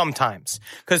sometimes.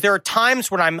 Because there are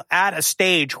times when I'm at a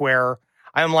stage where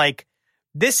I'm like,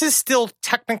 this is still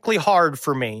technically hard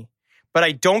for me, but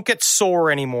I don't get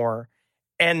sore anymore.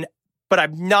 But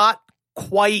I'm not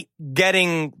quite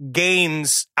getting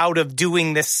gains out of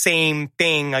doing the same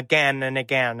thing again and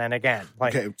again and again.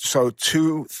 Like, okay, so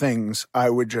 2 things I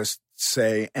would just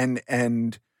say, and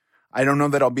I don't know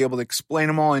that I'll be able to explain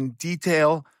them all in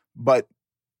detail, but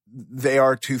they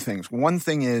are 2 things. One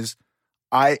thing is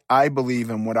I believe,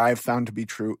 and what I've found to be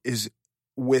true, is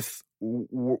with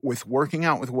working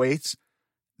out with weights,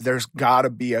 there's got to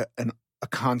be a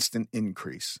constant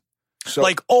increase. So,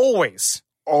 like always.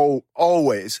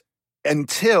 Always.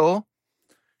 Until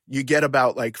you get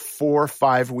about like 4 or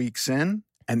 5 weeks in,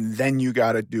 and then you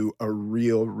got to do a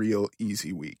real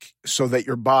easy week so that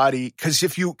your body, because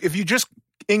if you just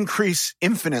increase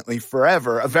infinitely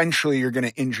forever, eventually you're going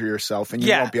to injure yourself and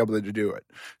you won't be able to do it.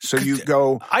 So you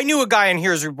go. I knew a guy in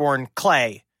Here's Reborn,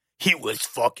 Clay. He was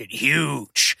fucking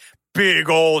huge, big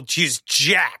old, he's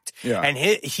jacked. Yeah. And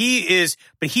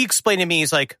but he explained to me,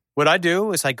 he's like, what I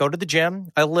do is I go to the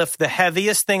gym, I lift the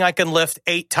heaviest thing I can lift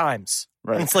 8 times.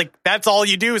 Right. And it's like, that's all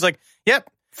you do is like, yep.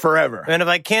 Forever. And if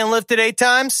I can't lift it 8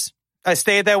 times, I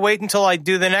stay at that weight until I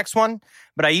do the next one.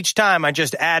 But each time I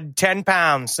just add 10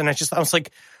 pounds. And I was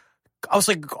like,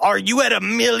 are you at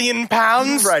 1,000,000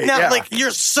 pounds? Right. Now, yeah. like,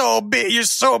 you're so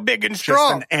big and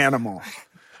strong. Just an animal.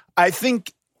 I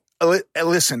think,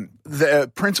 listen, the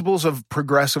principles of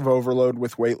progressive overload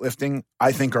with weightlifting,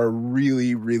 I think, are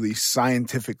really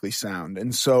scientifically sound.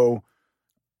 And so...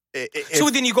 So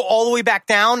then you go all the way back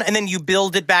down and then you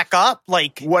build it back up?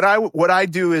 Like what I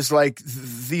do is like,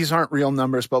 these aren't real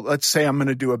numbers, but let's say I'm going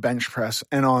to do a bench press,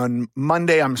 and on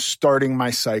Monday I'm starting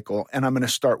my cycle and I'm going to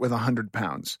start with 100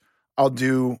 pounds. I'll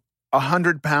do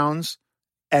 100 pounds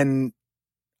and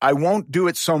I won't do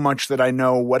it so much that I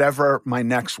know whatever my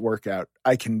next workout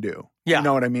I can do. Yeah. You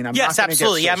know what I mean? I'm yes, not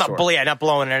absolutely. Get so I'm not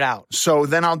blowing it out. So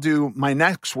then I'll do my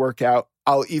next workout.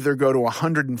 I'll either go to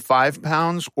 105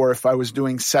 pounds, or if I was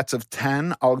doing sets of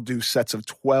 10, I'll do sets of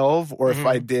 12. Or if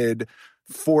I did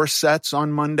 4 sets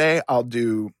on Monday, I'll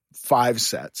do 5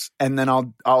 sets. And then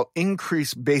I'll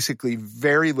increase basically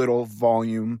very little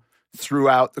volume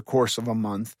throughout the course of a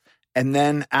month. And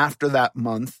then after that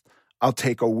month, I'll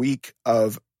take a week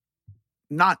of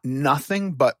not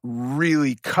nothing, but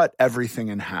really cut everything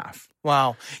in half.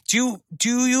 Wow. Do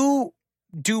you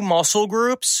do muscle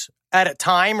groups at a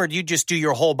time, or do you just do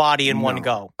your whole body in one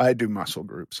go? I do muscle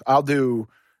groups. I'll do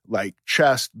like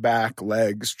chest, back,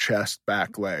 legs, chest,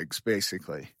 back, legs,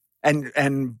 basically.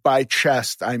 And by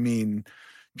chest, I mean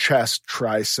chest,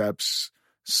 triceps,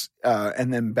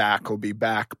 and then back will be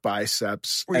back,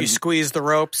 biceps. Where you squeeze the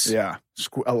ropes? Yeah,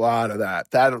 a lot of that.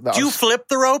 Do you flip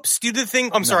the ropes? Do you do the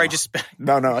thing? I'm sorry,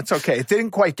 No, it's okay. It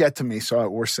didn't quite get to me, so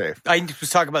we're safe. I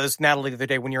was talking about this, Natalie, the other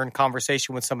day when you're in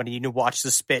conversation with somebody and you watch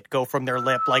the spit go from their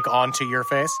lip like onto your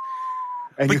face.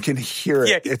 And you can hear it.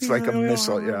 Yeah. It's like a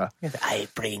missile, yeah. I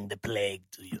bring the plague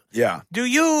to you. Yeah. Do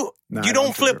you? No, you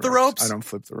don't flip the ropes? I don't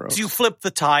flip the ropes. Do you flip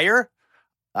the tire?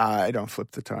 I don't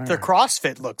flip the tire. The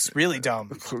CrossFit looks really dumb.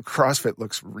 CrossFit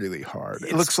looks really hard.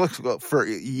 It looks for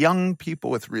young people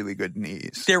with really good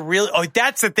knees. They're really,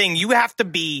 that's the thing. You have to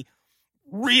be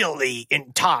really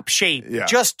in top shape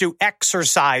just to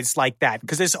exercise like that.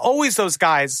 Because there's always those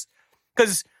guys,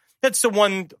 because that's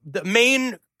the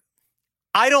main,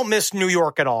 I don't miss New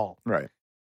York at all. Right.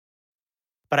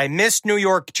 But I miss New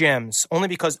York gyms only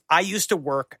because I used to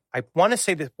work, I want to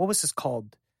say that, what was this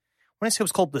called? I want to say it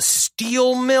was called the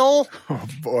Steel Mill. Oh,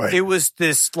 boy. It was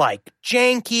this like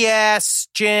janky-ass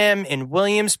gym in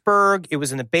Williamsburg. It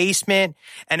was in the basement.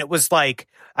 And it was like,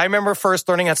 I remember first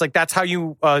learning, it's like, that's how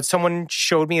you, someone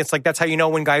showed me, it's like, that's how you know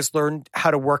when guys learn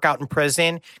how to work out in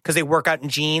prison. Because they work out in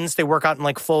jeans. They work out in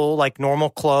like full, like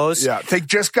normal clothes. Yeah, they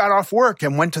just got off work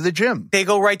and went to the gym. They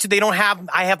go right to,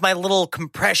 I have my little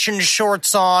compression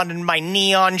shorts on and my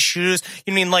neon shoes.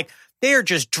 You mean like, they are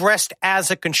just dressed as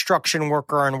a construction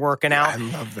worker and working out. I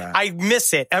love that. I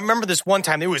miss it. I remember this one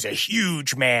time, there was a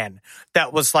huge man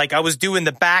that was like, I was doing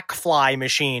the back fly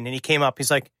machine and he came up.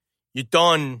 He's like, you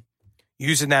done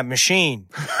using that machine?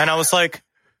 And I was like,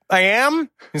 I am?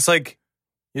 He's like,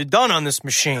 you're done on this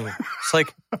machine. It's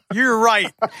like, you're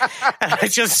right. And I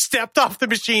just stepped off the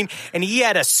machine and he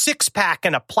had a 6-pack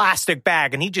in a plastic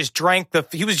bag and he just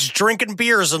he was just drinking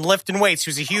beers and lifting weights. He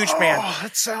was a huge man. Oh,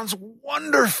 that sounds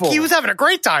wonderful. He was having a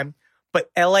great time, but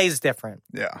LA is different.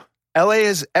 Yeah. LA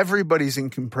is everybody's in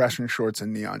compression shorts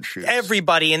and neon shoes.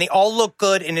 Everybody, and they all look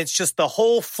good, and it's just the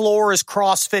whole floor is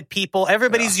CrossFit people.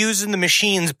 Everybody's using the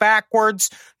machines backwards.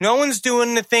 No one's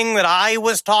doing the thing that I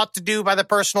was taught to do by the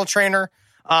personal trainer.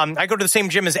 I go to the same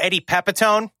gym as Eddie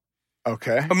Pepitone.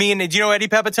 Okay. Do you know Eddie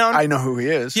Pepitone? I know who he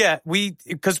is. Yeah,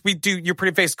 because we do Your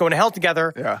Pretty Face Going to Hell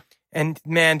together. Yeah. And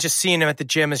man, just seeing him at the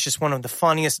gym is just one of the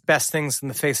funniest, best things in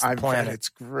the face of the planet. Bet it's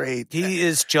great. He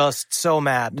is just so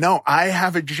mad. No, I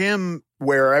have a gym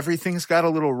where everything's got a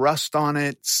little rust on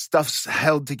it. Stuff's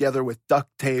held together with duct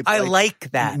tape. I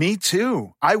like that. Me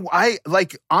too. I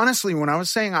like, honestly, when I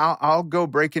was saying I'll go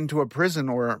break into a prison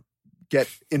or get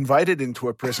invited into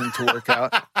a prison to work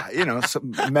out,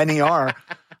 many are.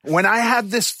 When I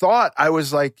had this thought, I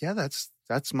was like, yeah,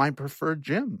 that's my preferred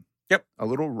gym. Yep. A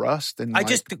little rust. And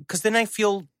because then I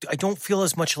don't feel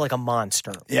as much like a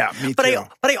monster. Yeah, me but too.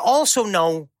 But I also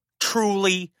know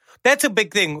truly, that's a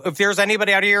big thing. If there's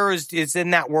anybody out here who's is in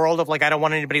that world of like, I don't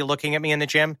want anybody looking at me in the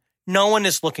gym. No one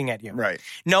is looking at you. Right.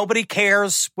 Nobody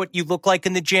cares what you look like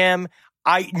in the gym.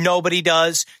 Nobody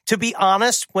does. To be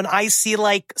honest, when I see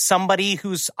like somebody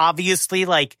who's obviously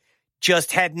like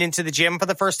just heading into the gym for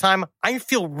the first time, I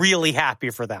feel really happy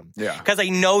for them. Yeah. Because I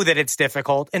know that it's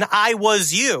difficult. And I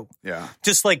was you. Yeah.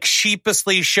 Just like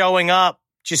sheepishly showing up,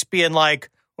 just being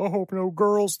like, I hope no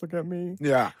girls look at me.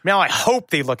 Yeah. Now I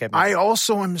hope they look at me. I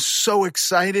also am so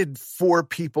excited for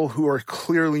people who are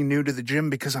clearly new to the gym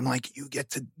because I'm like, you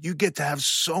get to have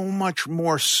so much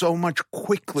more, so much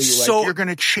quickly. Like you're going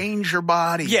to change your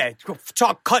body. Yeah.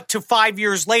 Cut to 5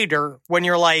 years later when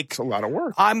you're like, it's a lot of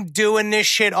work. I'm doing this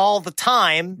shit all the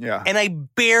time. Yeah. And I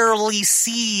barely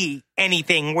see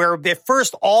anything, where at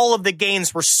first all of the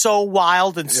gains were so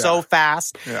wild and so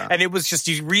fast. Yeah. And it was just,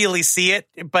 you really see it,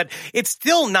 but it's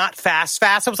still not fast.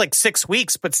 It was like 6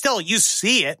 weeks, but still you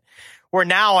see it. Where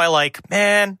now I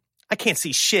can't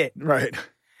see shit. Right.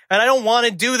 And I don't want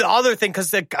to do the other thing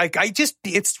because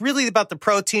it's really about the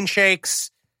protein shakes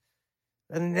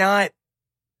and not,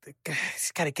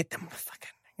 just got to get them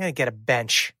I got to get a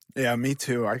bench. Yeah, me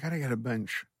too. I got to get a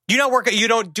bench. You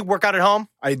don't do work out at home?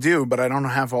 I do, but I don't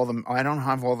have all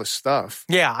the stuff.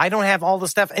 Yeah, I don't have all the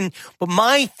stuff. But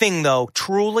my thing though,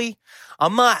 truly,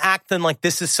 I'm not acting like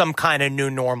this is some kind of new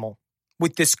normal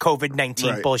with this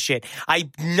COVID-19 bullshit.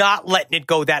 I'm not letting it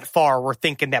go that far. We're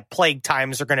thinking that plague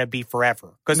times are going to be forever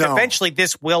because eventually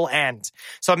this will end.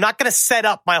 So I'm not going to set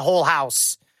up my whole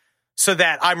house so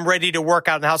that I'm ready to work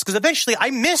out in the house because eventually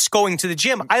I miss going to the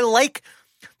gym.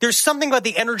 There's something about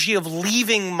the energy of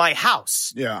leaving my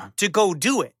house to go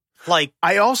do it. Like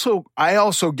I also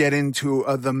get into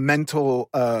the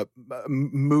mental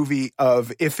movie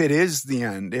of if it is the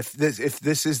end, if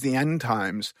this is the end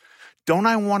times, don't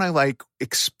I want to like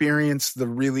experience the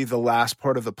last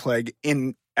part of the plague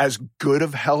in as good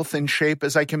of health and shape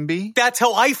as I can be? That's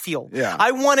how I feel. Yeah.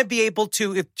 I want to be able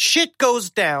to, if shit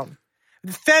goes down,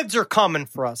 the feds are coming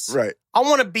for us. Right. I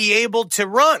want to be able to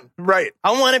run. Right.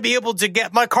 I want to be able to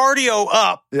get my cardio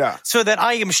up. Yeah. So that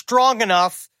I am strong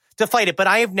enough to fight it. But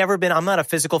I'm not a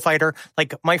physical fighter.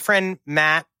 Like my friend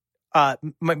Matt,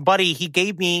 my buddy, he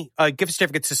gave me a gift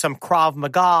certificate to some Krav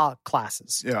Maga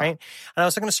classes. Yeah. Right. And I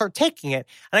was going to start taking it.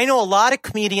 And I know a lot of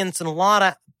comedians and a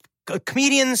lot of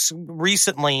comedians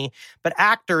recently, but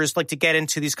actors like to get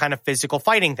into these kind of physical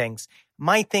fighting things.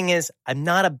 My thing is, I'm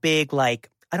not a big,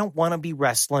 I don't want to be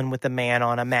wrestling with a man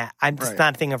on a mat. I'm just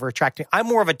not a thing of attracting. I'm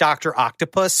more of a Dr.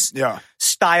 Octopus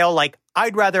style. Like,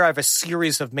 I'd rather have a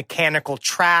series of mechanical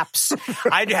traps.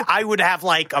 I would have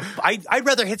I'd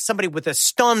rather hit somebody with a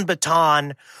stun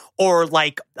baton or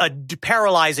like a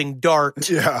paralyzing dart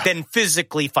than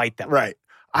physically fight them. Right.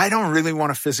 I don't really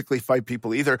want to physically fight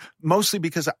people either, mostly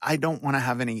because I don't want to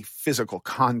have any physical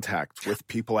contact with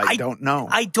people I don't know.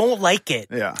 I don't like it.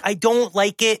 Yeah. I don't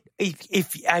like it.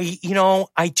 If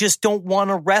I just don't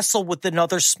want to wrestle with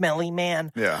another smelly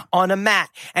man on a mat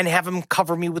and have him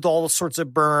cover me with all sorts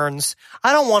of burns.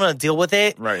 I don't want to deal with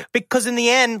it. Right. Because in the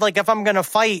end, like if I'm going to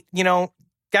fight,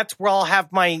 that's where I'll have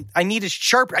I need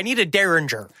a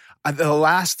Derringer. The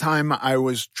last time I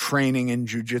was training in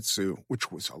jiu-jitsu,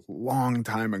 which was a long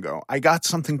time ago, I got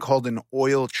something called an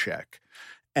oil check.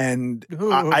 And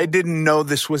I didn't know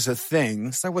this was a thing.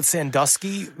 Is that what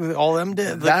Sandusky, all them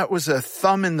did? That was a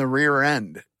thumb in the rear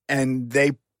end. And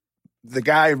the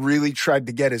guy really tried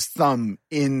to get his thumb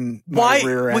in my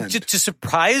rear end. To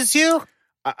surprise you?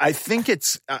 I think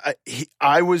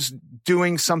I was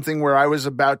doing something where I was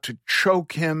about to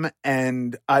choke him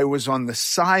and I was on the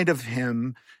side of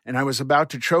him and I was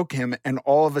about to choke him and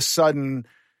all of a sudden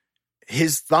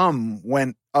his thumb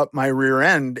went up my rear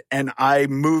end and I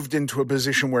moved into a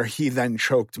position where he then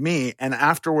choked me. And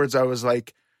afterwards I was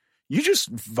like, you just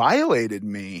violated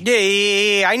me.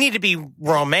 Yeah. I need to be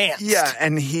romanced. Yeah,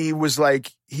 and he was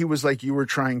like, you were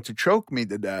trying to choke me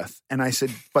to death. And I said,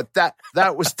 but that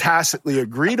was tacitly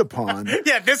agreed upon.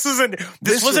 Yeah, this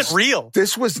wasn't real.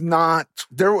 This was not,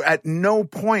 there at no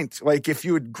point, like if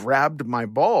you had grabbed my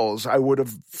balls, I would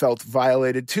have felt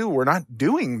violated too. We're not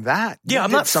doing that. Yeah, You I'm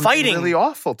did not something fighting. really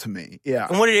awful to me. Yeah.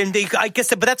 I guess,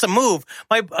 but that's a move.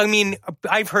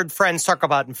 I've heard friends talk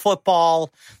about in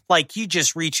football, like you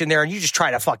just reach in there and you just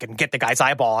try to fucking get the guy's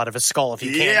eyeball out of his skull if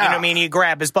you can. Yeah. You know what I mean? You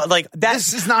grab his butt. Like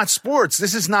This is not sports.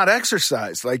 This is not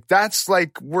exercise. Like that's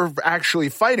like we're actually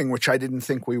fighting, which I didn't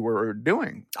think we were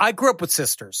doing. I grew up with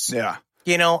sisters. Yeah.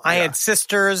 You know, I had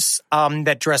sisters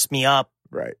that dressed me up.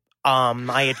 Right.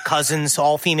 I had cousins,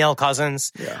 all female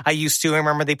cousins. Yeah. I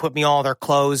remember they put me all their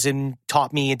clothes and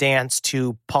taught me a dance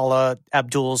to Paula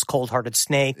Abdul's Cold Hearted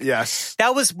Snake. Yes.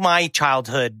 That was my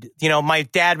childhood. You know, my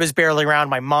dad was barely around.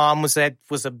 My mom was a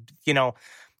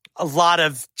lot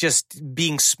of just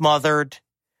being smothered.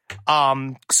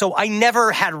 So I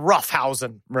never had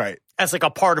roughhousing. Right. As like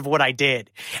a part of what I did.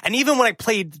 And even when I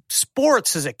played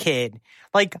sports as a kid,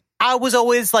 like I was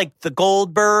always like the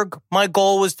Goldberg. My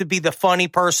goal was to be the funny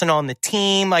person on the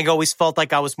team. I always felt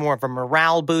like I was more of a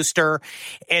morale booster.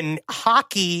 And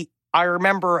hockey, I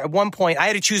remember at one point I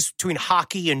had to choose between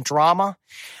hockey and drama.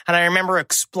 And I remember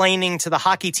explaining to the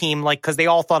hockey team, like, because they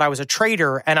all thought I was a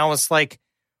traitor. And I was like,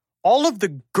 all of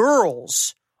the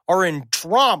girls are in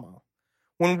drama.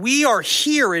 When we are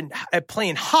here at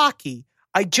playing hockey,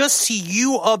 I just see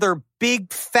you other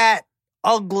big, fat,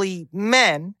 ugly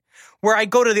men where I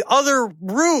go to the other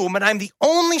room and I'm the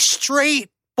only straight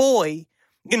boy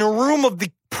in a room of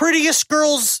the prettiest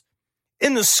girls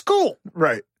in the school.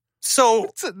 Right. So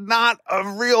it's not a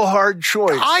real hard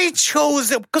choice. I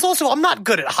chose it because also I'm not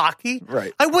good at hockey.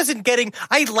 Right. I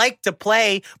liked to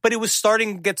play, but it was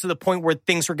starting to get to the point where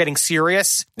things were getting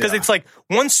serious because it's like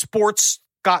once sports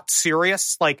got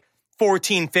serious, like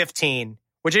 14, 15,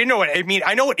 which I didn't know what I mean.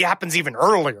 I know what happens even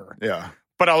earlier. Yeah.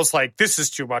 But I was like, this is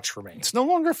too much for me. It's no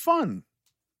longer fun.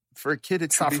 For a kid,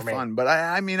 it's not fun. But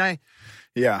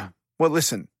yeah. Well,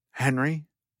 listen, Henry,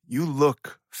 you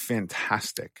look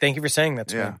fantastic. Thank you for saying that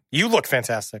to me. You look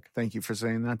fantastic. Thank you for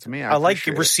saying that to me. I like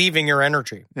receiving your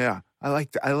energy. Yeah. I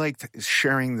liked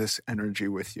sharing this energy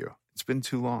with you. It's been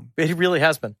too long. It really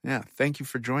has been. Yeah. Thank you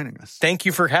for joining us. Thank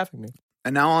you for having me.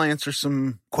 And now I'll answer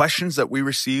some questions that we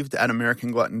received at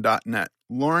AmericanGlutton.net.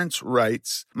 Lawrence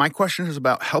writes, my question is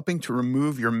about helping to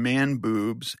remove your man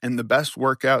boobs and the best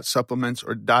workout, supplements,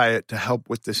 or diet to help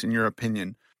with this in your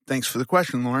opinion. Thanks for the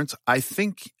question, Lawrence. I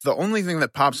think the only thing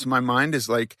that pops to my mind is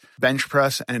like bench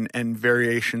press and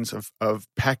variations of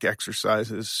pec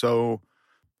exercises. So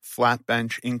flat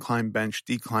bench, incline bench,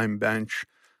 decline bench,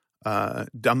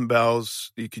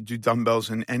 dumbbells. You could do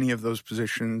dumbbells in any of those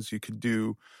positions. You could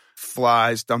do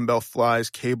flies, dumbbell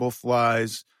flies, cable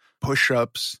flies,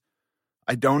 push-ups.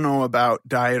 I don't know about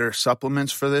diet or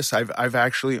supplements for this. I've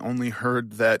actually only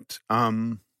heard that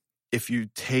if you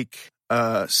take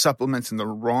supplements in the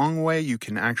wrong way, you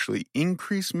can actually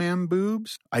increase man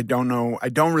boobs. I don't know. I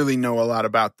don't really know a lot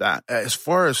about that. As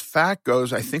far as fat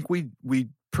goes, I think we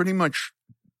pretty much,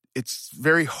 it's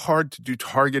very hard to do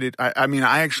targeted. I mean,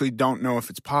 I actually don't know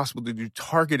if it's possible to do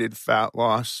targeted fat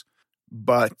loss,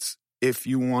 but if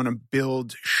you want to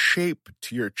build shape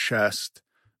to your chest,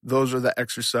 those are the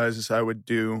exercises I would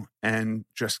do, and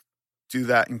just do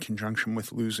that in conjunction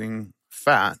with losing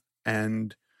fat.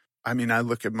 And I mean, I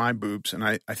look at my boobs and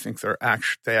I think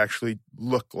they actually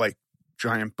look like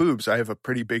giant boobs. I have a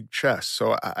pretty big chest.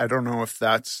 So I don't know if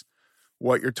that's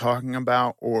what you're talking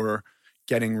about, or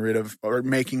getting rid of or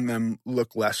making them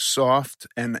look less soft.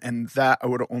 And that I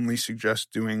would only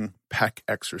suggest doing pec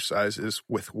exercises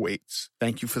with weights.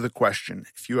 Thank you for the question.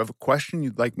 If you have a question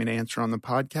you'd like me to answer on the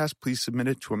podcast, please submit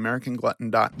it to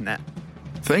AmericanGlutton.net.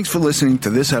 Thanks for listening to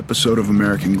this episode of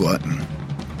American Glutton.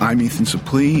 I'm Ethan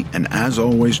Suplee, and as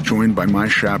always, joined by my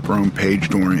chaperone, Paige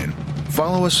Dorian.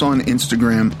 Follow us on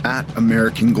Instagram at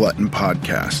American Glutton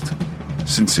Podcast.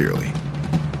 Sincerely.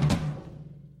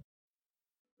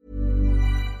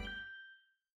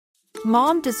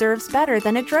 Mom deserves better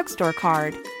than a drugstore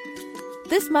card.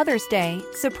 This Mother's Day,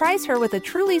 surprise her with a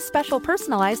truly special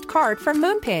personalized card from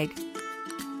Moonpig.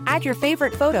 Add your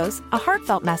favorite photos, a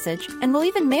heartfelt message, and we'll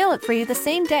even mail it for you the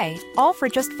same day, all for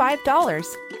just $5.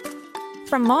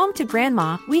 From mom to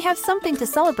grandma, we have something to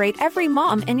celebrate every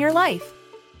mom in your life.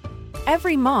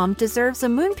 Every mom deserves a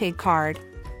Moonpig card.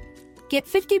 Get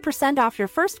 50% off your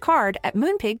first card at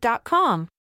Moonpig.com.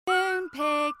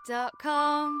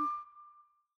 Moonpig.com.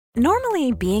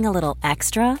 Normally, being a little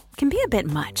extra can be a bit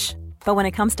much, But when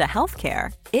it comes to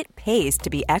healthcare, it pays to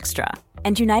be extra.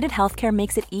 And United Healthcare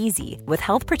makes it easy with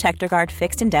Health Protector Guard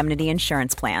fixed indemnity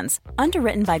insurance plans.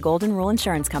 Underwritten by Golden Rule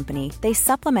Insurance Company, they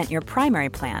supplement your primary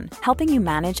plan, helping you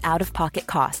manage out-of-pocket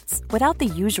costs without the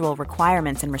usual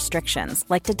requirements and restrictions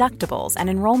like deductibles and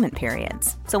enrollment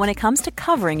periods. So when it comes to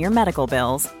covering your medical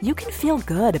bills, you can feel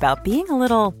good about being a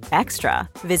little extra.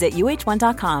 Visit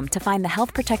uh1.com to find the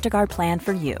Health Protector Guard plan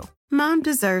for you. Mom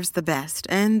deserves the best,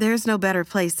 and there's no better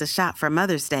place to shop for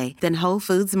Mother's Day than Whole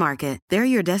Foods Market. They're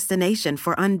your destination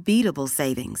for unbeatable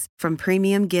savings, from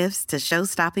premium gifts to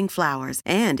show-stopping flowers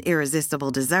and irresistible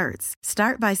desserts.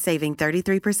 Start by saving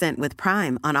 33% with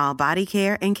Prime on all body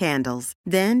care and candles.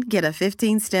 Then get a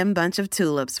 15-stem bunch of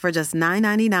tulips for just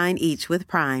 $9.99 each with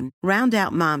Prime. Round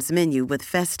out Mom's menu with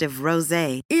festive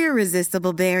rosé,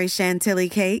 irresistible berry chantilly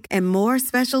cake, and more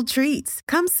special treats.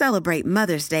 Come celebrate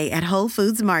Mother's Day at Whole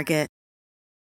Foods Market.